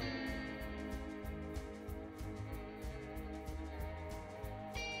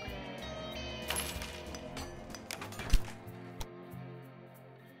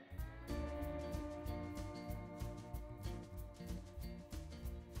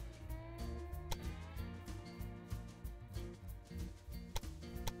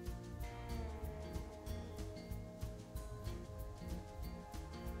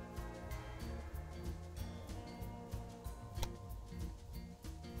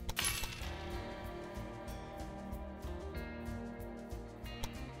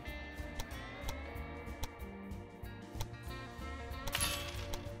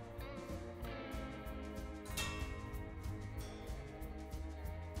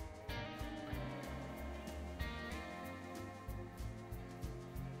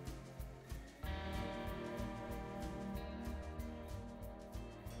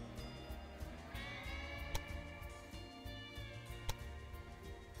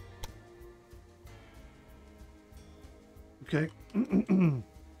 Okay.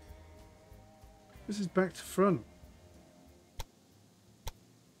 This is back to front.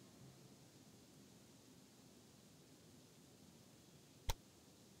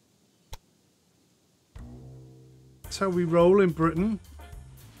 That's how we roll in Britain.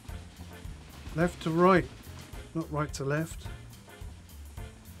 Left to right, not right to left.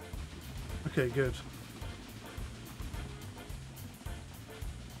 Okay, good.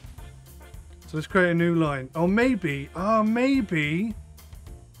 So let's create a new line. Oh, maybe.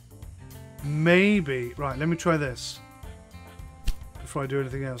 Maybe. Right, let me try this. Before I do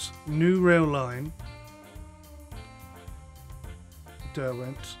anything else. New rail line.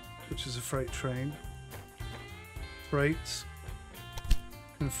 Derwent, which is a freight train. Freight.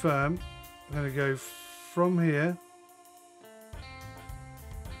 Confirm. I'm going to go from here.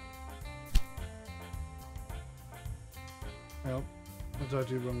 Oh, what did I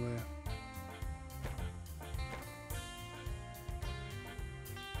do wrong there?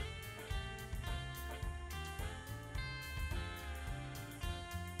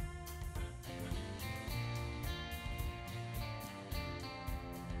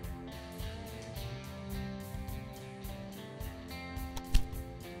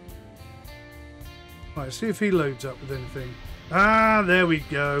 Right, see if he loads up with anything. Ah, there we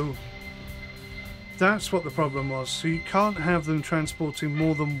go. That's what the problem was. So you can't have them transporting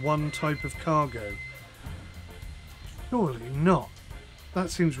more than one type of cargo. Surely not. That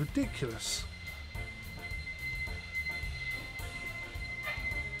seems ridiculous.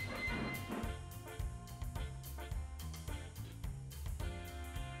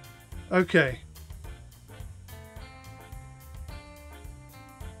 Okay.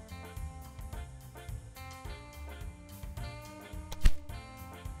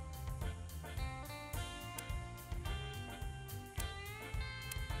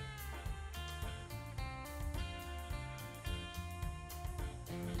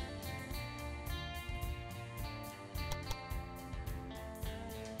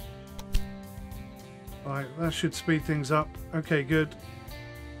 Right, that should speed things up. Okay, good.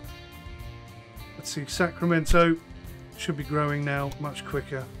 Let's see, Sacramento should be growing now much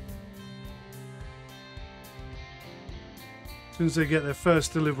quicker. As soon as they get their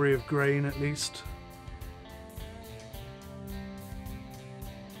first delivery of grain, at least.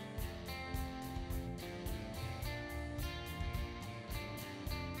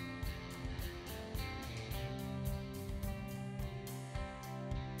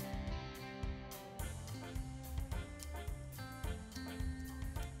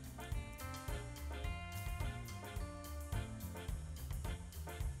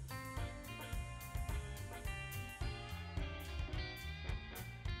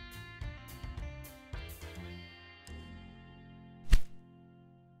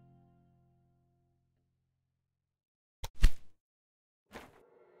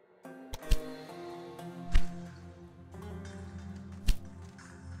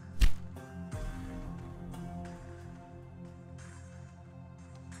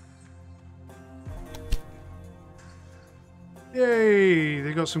 Yay!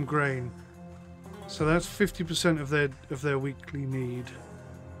 They got some grain. So that's 50% of their weekly need.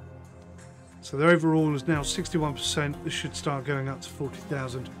 So their overall is now 61%. This should start going up to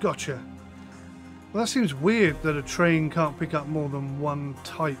 40,000. Gotcha. Well, that seems weird that a train can't pick up more than one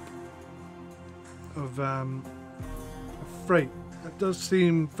type of freight. That does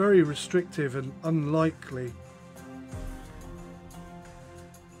seem very restrictive and unlikely.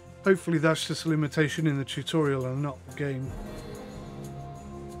 Hopefully that's just a limitation in the tutorial and not the game.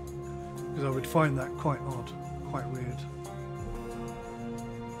 Because I would find that quite odd, quite weird.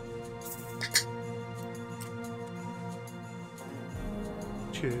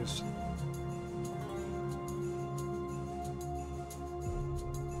 Cheers.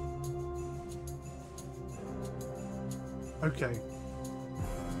 Okay.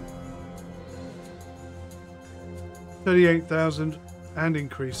 38,000 and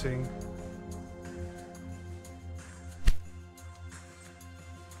increasing.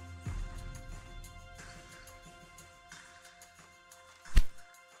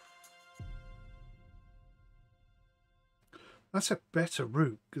 That's a better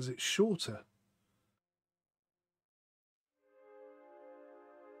route because it's shorter.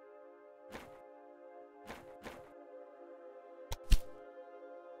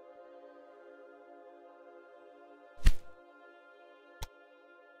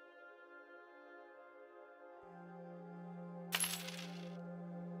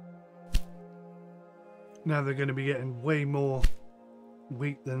 Now they're going to be getting way more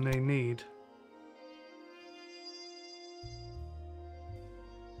wheat than they need.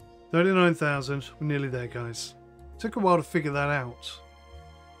 39,000. We're nearly there, guys. Took a while to figure that out.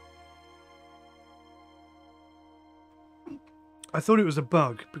 I thought it was a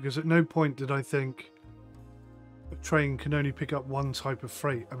bug because at no point did I think a train can only pick up one type of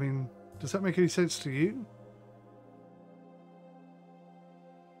freight. I mean, does that make any sense to you?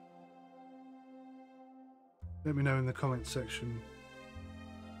 Let me know in the comments section.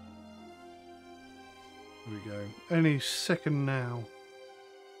 Here we go. Any second now.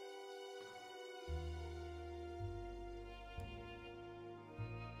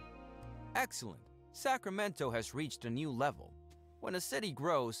 Excellent. Sacramento has reached a new level. When a city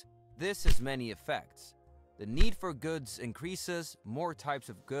grows, this has many effects. The need for goods increases, more types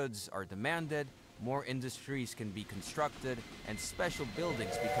of goods are demanded, more industries can be constructed, and special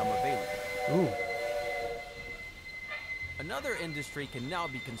buildings become available. Ooh. Another industry can now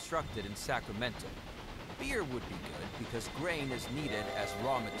be constructed in Sacramento. Beer would be good because grain is needed as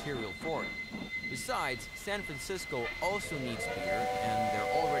raw material for it. Besides, San Francisco also needs beer, and there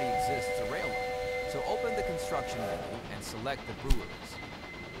already exists a railroad. So open the construction menu and select the breweries.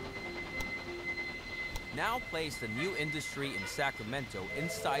 Now place the new industry in Sacramento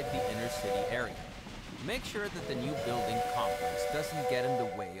inside the inner city area. Make sure that the new building complex doesn't get in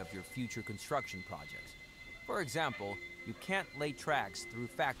the way of your future construction projects. For example, you can't lay tracks through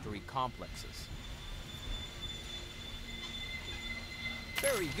factory complexes.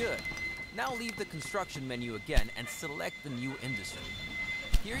 Very good. Now leave the construction menu again and select the new industry.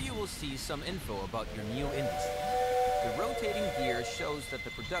 Here you will see some info about your new industry. The rotating gear shows that the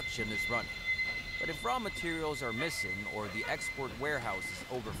production is running. But if raw materials are missing or the export warehouse is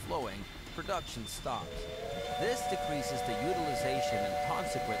overflowing, production stops. This decreases the utilization and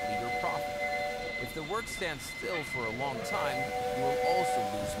consequently your profit. If the work stands still for a long time, you will also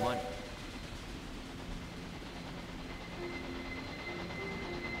lose money.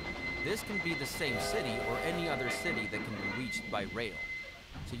 This can be the same city or any other city that can be reached by rail.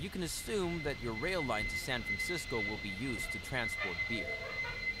 So you can assume that your rail line to San Francisco will be used to transport beer.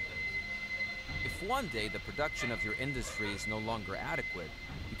 If one day the production of your industry is no longer adequate,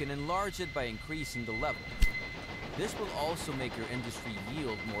 you can enlarge it by increasing the level. This will also make your industry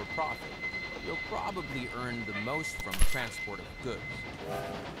yield more profit. You'll probably earn the most from transport of goods.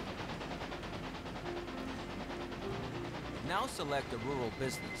 Now select a rural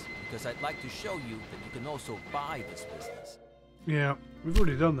business, because I'd like to show you that you can also buy this business. Yeah, we've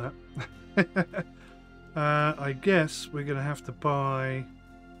already done that. I guess we're going to have to buy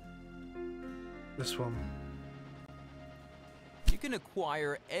this one. You can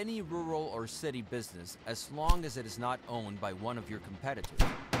acquire any rural or city business as long as it is not owned by one of your competitors.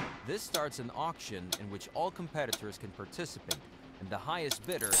 This starts an auction in which all competitors can participate, and the highest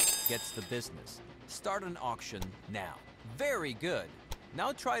bidder gets the business. Start an auction now. Very good.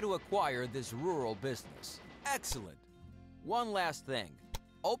 Now try to acquire this rural business. Excellent. One last thing.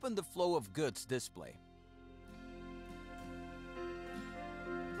 Open the flow of goods display.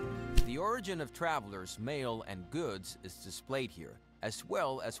 The origin of travelers, mail, and goods is displayed here, as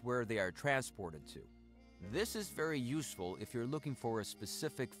well as where they are transported to. This is very useful if you're looking for a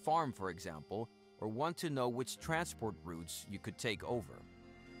specific farm, for example, or want to know which transport routes you could take over.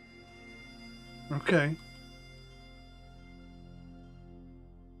 Okay.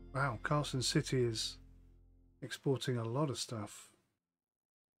 Wow, Carson City is exporting a lot of stuff.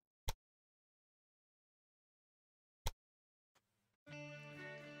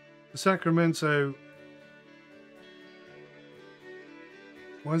 Sacramento.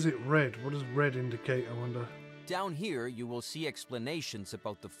 Why is it red? What does red indicate, I wonder? Down here, you will see explanations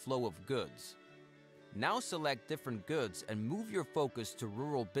about the flow of goods. Now select different goods and move your focus to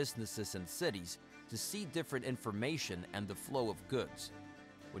rural businesses and cities to see different information and the flow of goods.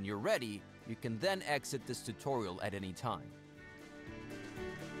 When you're ready, you can then exit this tutorial at any time.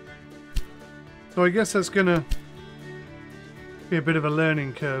 So I guess that's gonna be a bit of a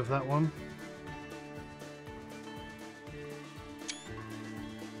learning curve, that one.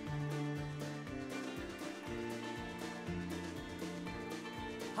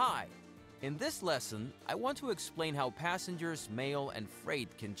 Hi! In this lesson, I want to explain how passengers, mail, and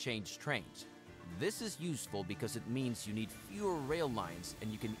freight can change trains. This is useful because it means you need fewer rail lines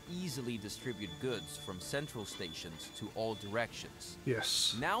and you can easily distribute goods from central stations to all directions.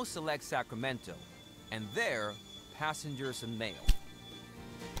 Yes. Now select Sacramento, and there, passengers and mail.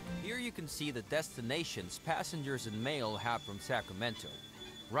 Here you can see the destinations passengers and mail have from Sacramento.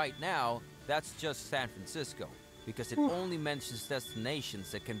 Right now, that's just San Francisco, because it only mentions destinations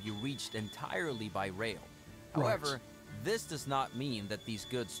that can be reached entirely by rail. However, this does not mean that these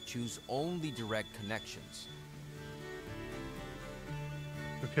goods choose only direct connections.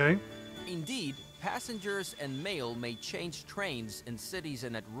 Okay. Indeed, Passengers and mail may change trains in cities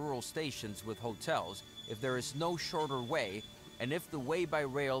and at rural stations with hotels if there is no shorter way and if the way by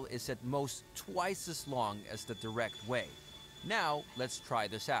rail is at most twice as long as the direct way. Now, let's try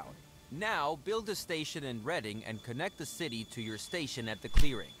this out. Now, build a station in Reading and connect the city to your station at the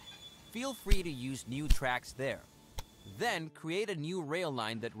clearing. Feel free to use new tracks there. Then, create a new rail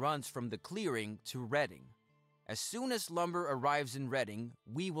line that runs from the clearing to Reading. As soon as lumber arrives in Reading,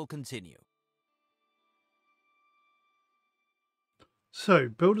 we will continue. So,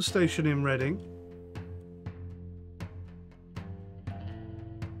 build a station in Reading.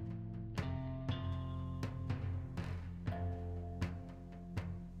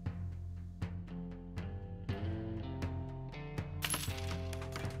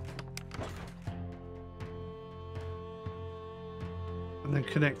 And then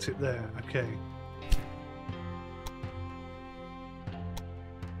connect it there. Okay.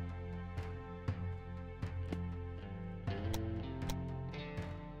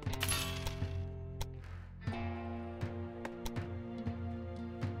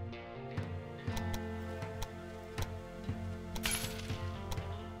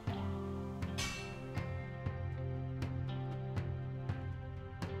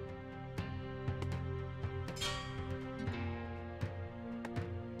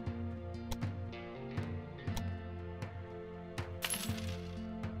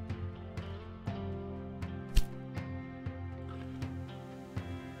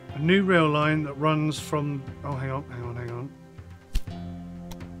 A new rail line that runs from... Oh, hang on.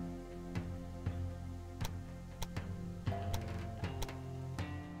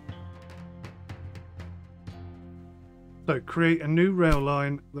 So, create a new rail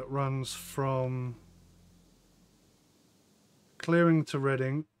line that runs from clearing to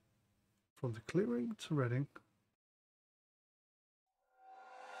Reading. From the clearing to Reading.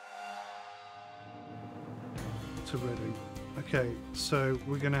 To Reading. Okay, so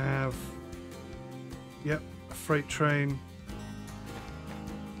we're going to have, yep, a freight train.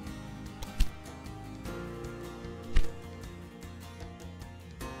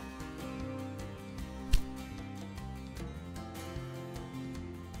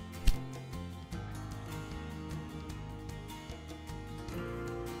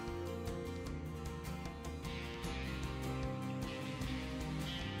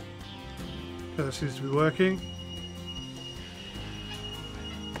 Okay, that seems to be working.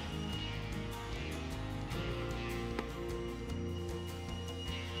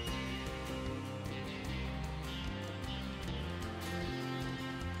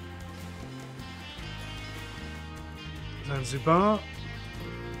 Zanzibar.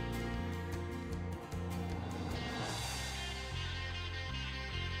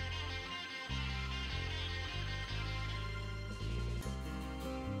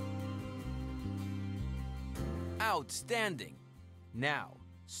 Outstanding! Now,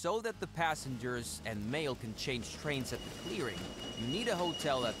 so that the passengers and mail can change trains at the clearing, you need a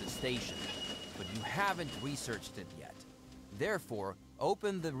hotel at the station, but you haven't researched it yet. Therefore,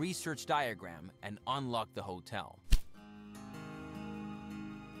 open the research diagram and unlock the hotel.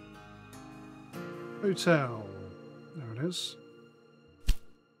 Hotel. There it is.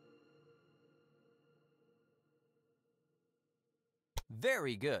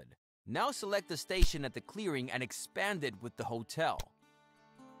 Very good. Now select the station at the clearing and expand it with the hotel.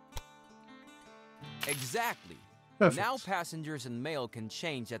 Exactly. Perfect. Now passengers and mail can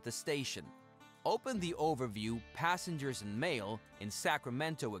change at the station. Open the overview Passengers and Mail in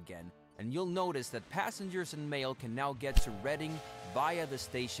Sacramento again, and you'll notice that passengers and mail can now get to Reading via the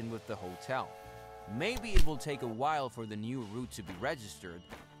station with the hotel. Maybe it will take a while for the new route to be registered,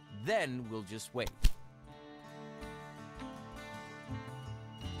 then we'll just wait.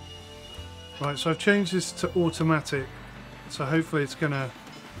 Right, so I've changed this to automatic, so hopefully it's gonna...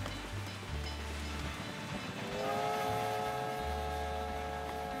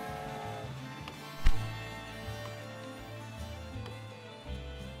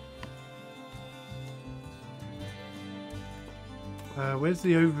 where's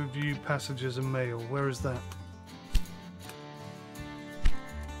the overview passengers and mail? Where is that?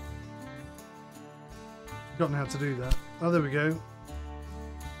 Forgotten how to do that. Oh, there we go.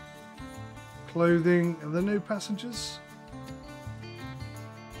 Clothing. Are there no passengers?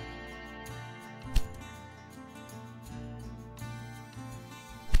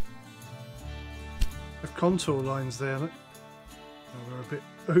 The contour lines there, look. Oh, they're a bit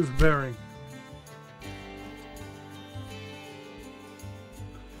overbearing.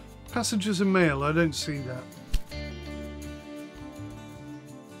 Passengers and mail, I don't see that.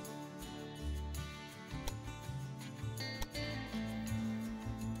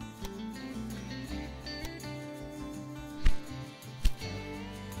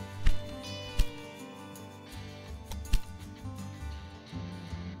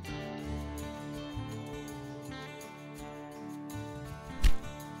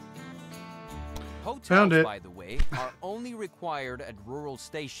 Hotels, by the way, are only required at rural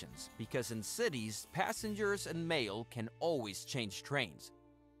stations because in cities, passengers and mail can always change trains.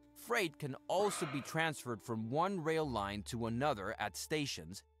 Freight can also be transferred from one rail line to another at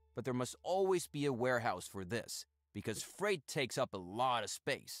stations, but there must always be a warehouse for this because freight takes up a lot of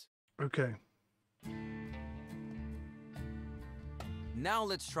space. Okay. Now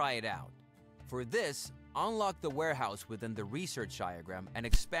let's try it out. For this, unlock the warehouse within the research diagram and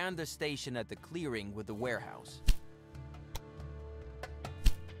expand the station at the clearing with the warehouse.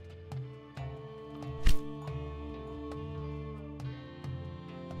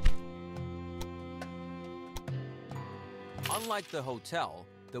 Unlike the hotel,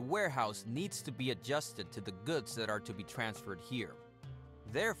 the warehouse needs to be adjusted to the goods that are to be transferred here.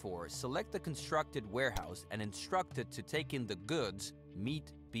 Therefore, select the constructed warehouse and instruct it to take in the goods,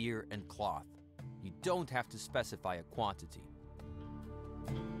 meat, beer, and cloth. You don't have to specify a quantity.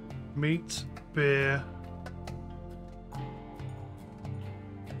 Meat, beer.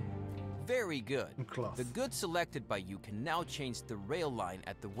 Very good. And cloth. The goods selected by you can now change the rail line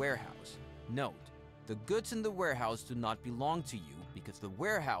at the warehouse. Note, the goods in the warehouse do not belong to you because the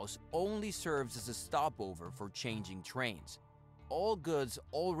warehouse only serves as a stopover for changing trains. All goods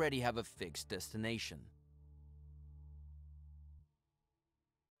already have a fixed destination.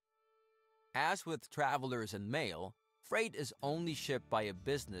 As with travelers and mail, freight is only shipped by a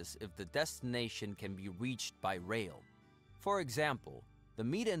business if the destination can be reached by rail. For example, the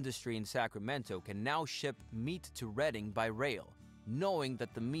meat industry in Sacramento can now ship meat to Reading by rail, knowing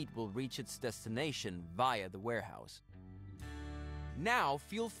that the meat will reach its destination via the warehouse. Now,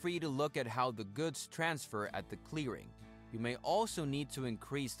 feel free to look at how the goods transfer at the clearing. You may also need to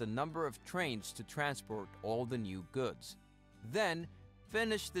increase the number of trains to transport all the new goods. Then,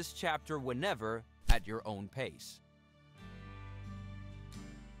 finish this chapter whenever at your own pace.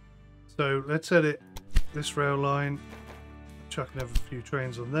 So let's edit this rail line. Chuck another few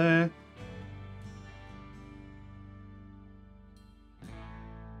trains on there.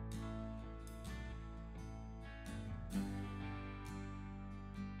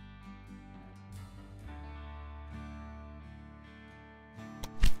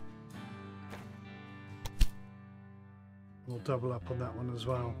 We'll double up on that one as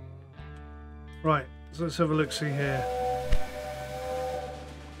well. Right, so let's have a look, see here.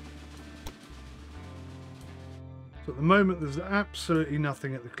 So at the moment there's absolutely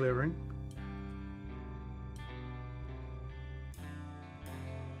nothing at the clearing.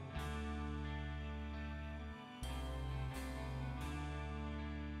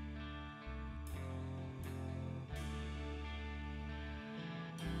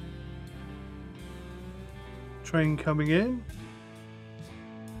 Train coming in.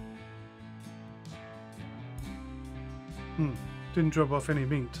 Didn't drop off any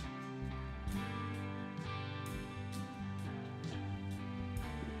meat.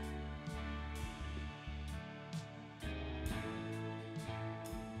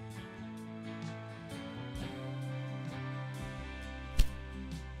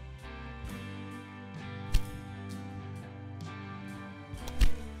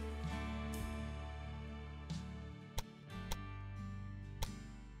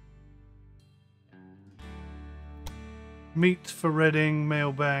 Meat for Reading,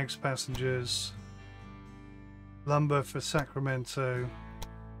 mail bags, passengers. Lumber for Sacramento.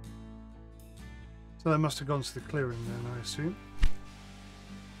 So that must have gone to the clearing then, I assume.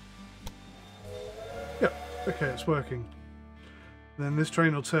 Yep, okay, it's working. Then this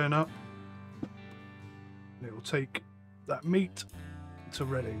train will turn up. And it will take that meat to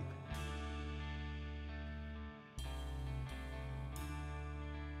Reading.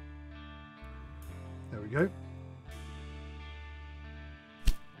 There we go.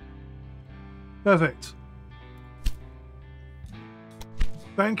 Perfect.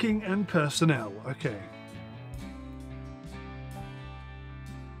 Banking and personnel. Okay.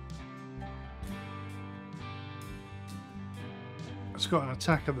 It's got an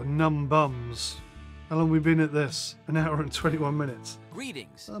attack of the numb bums. How long have we been at this? An hour and 21 minutes.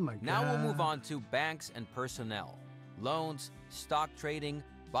 Greetings. Oh my God. Now we'll move on to banks and personnel. Loans, stock trading,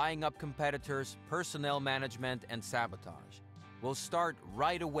 buying up competitors, personnel management, and sabotage. We'll start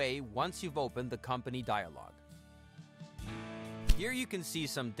right away once you've opened the company dialog. Here you can see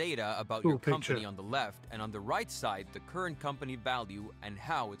some data about your company on the left, and on the right side, the current company value and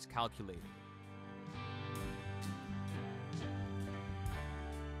how it's calculated.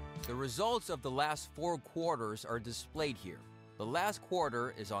 The results of the last 4 quarters are displayed here. The last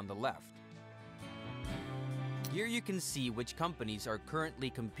quarter is on the left. Here you can see which companies are currently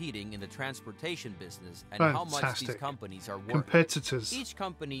competing in the transportation business and how much these companies are worth. Competitors. Each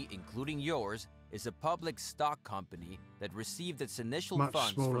company, including yours, is a public stock company that received its initial Much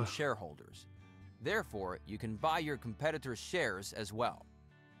funds smaller. from shareholders. Therefore, you can buy your competitor's shares as well.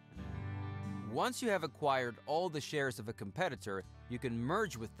 Once you have acquired all the shares of a competitor, you can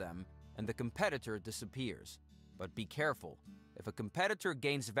merge with them and the competitor disappears. But be careful. If a competitor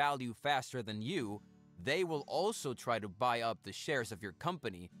gains value faster than you, they will also try to buy up the shares of your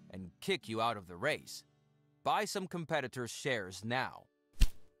company and kick you out of the race. Buy some competitors' shares now.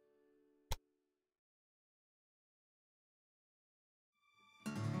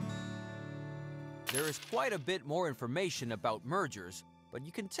 There is quite a bit more information about mergers, but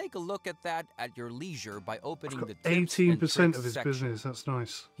you can take a look at that at your leisure by opening the tips and 18% tricks of his section. business. That's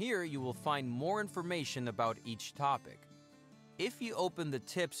nice. Here you will find more information about each topic. If you open the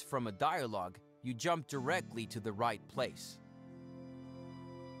tips from a dialogue, you jump directly to the right place.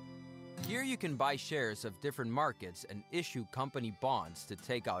 Here you can buy shares of different markets and issue company bonds to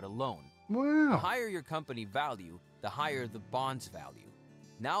take out a loan. The Wow. higher your company value, the higher the bond's value.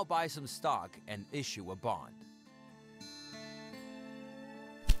 Now buy some stock and issue a bond.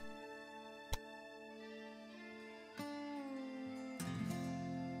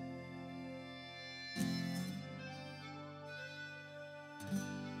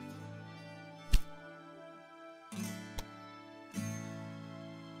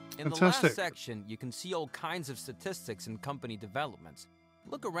 In the Fantastic. last section, you can see all kinds of statistics and company developments.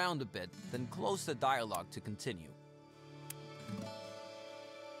 Look around a bit, then close the dialogue to continue.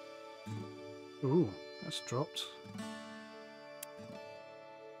 Ooh, that's dropped.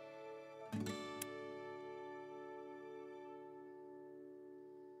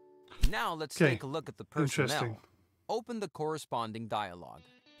 Now let's Okay, take a look at the personnel. interesting. Open the corresponding dialogue.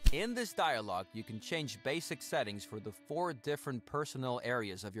 In this dialogue, you can change basic settings for the 4 different personnel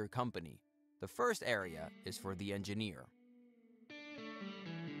areas of your company. The first area is for the engineer.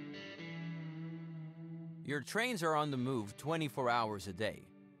 Your trains are on the move 24 hours a day.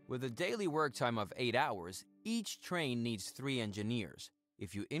 With a daily work time of 8 hours, each train needs 3 engineers.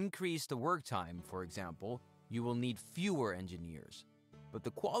 If you increase the work time, for example, you will need fewer engineers, but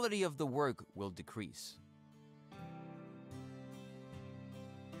the quality of the work will decrease.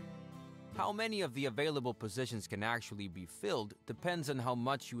 How many of the available positions can actually be filled depends on how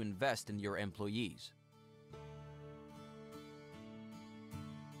much you invest in your employees.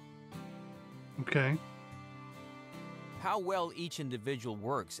 Okay. How well each individual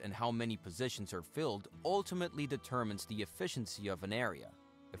works and how many positions are filled ultimately determines the efficiency of an area.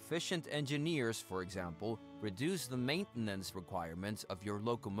 Efficient engineers, for example, reduce the maintenance requirements of your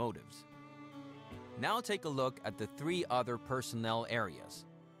locomotives. Now take a look at the 3 other personnel areas.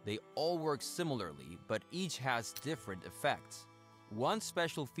 They all work similarly, but each has different effects. One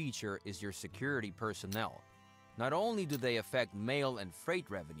special feature is your security personnel. Not only do they affect mail and freight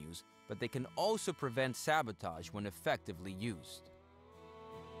revenues, but they can also prevent sabotage when effectively used.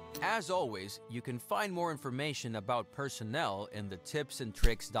 As always, you can find more information about personnel in the Tips and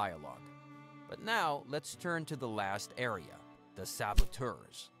Tricks dialogue. But now, let's turn to the last area, the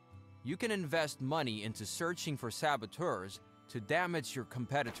saboteurs. You can invest money into searching for saboteurs to damage your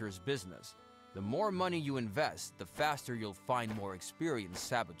competitor's business. The more money you invest, the faster you'll find more experienced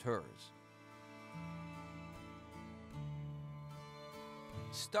saboteurs.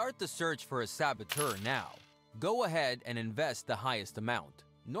 Start the search for a saboteur now. Go ahead and invest the highest amount.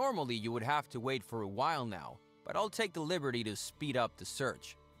 Normally, you would have to wait for a while now, but I'll take the liberty to speed up the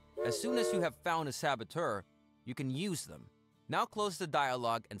search. As soon as you have found a saboteur, you can use them. Now close the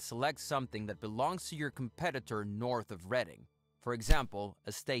dialogue and select something that belongs to your competitor north of Reading. For example,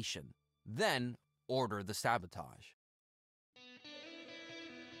 a station. Then, order the sabotage.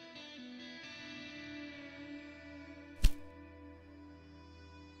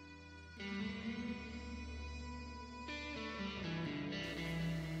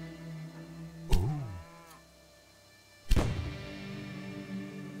 Ooh.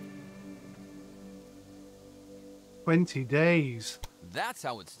 20 days. That's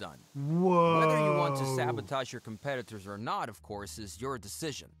how it's done. Whoa. Whether you want to sabotage your competitors or not, of course, is your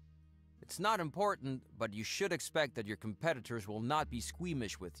decision. It's not important, but you should expect that your competitors will not be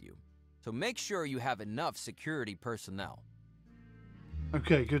squeamish with you. So make sure you have enough security personnel.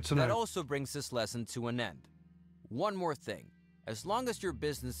 Okay, good to know. That also brings this lesson to an end. One more thing. As long as your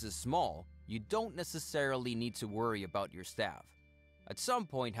business is small, you don't necessarily need to worry about your staff. At some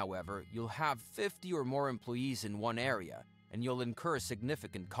point, however, you'll have 50 or more employees in one area, and you'll incur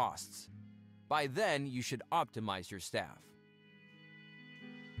significant costs. By then, you should optimize your staff.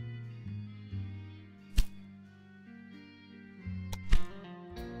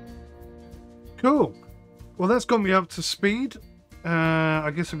 Cool. Well, that's got me up to speed.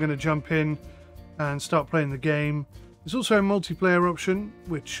 I guess I'm going to jump in and start playing the game. There's also a multiplayer option,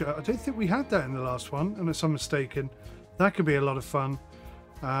 which I don't think we had that in the last one, unless I'm mistaken. That could be a lot of fun.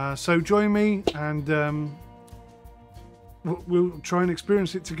 So join me, and we'll try and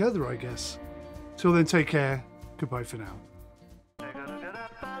experience it together, I guess. Till then, take care. Goodbye for now.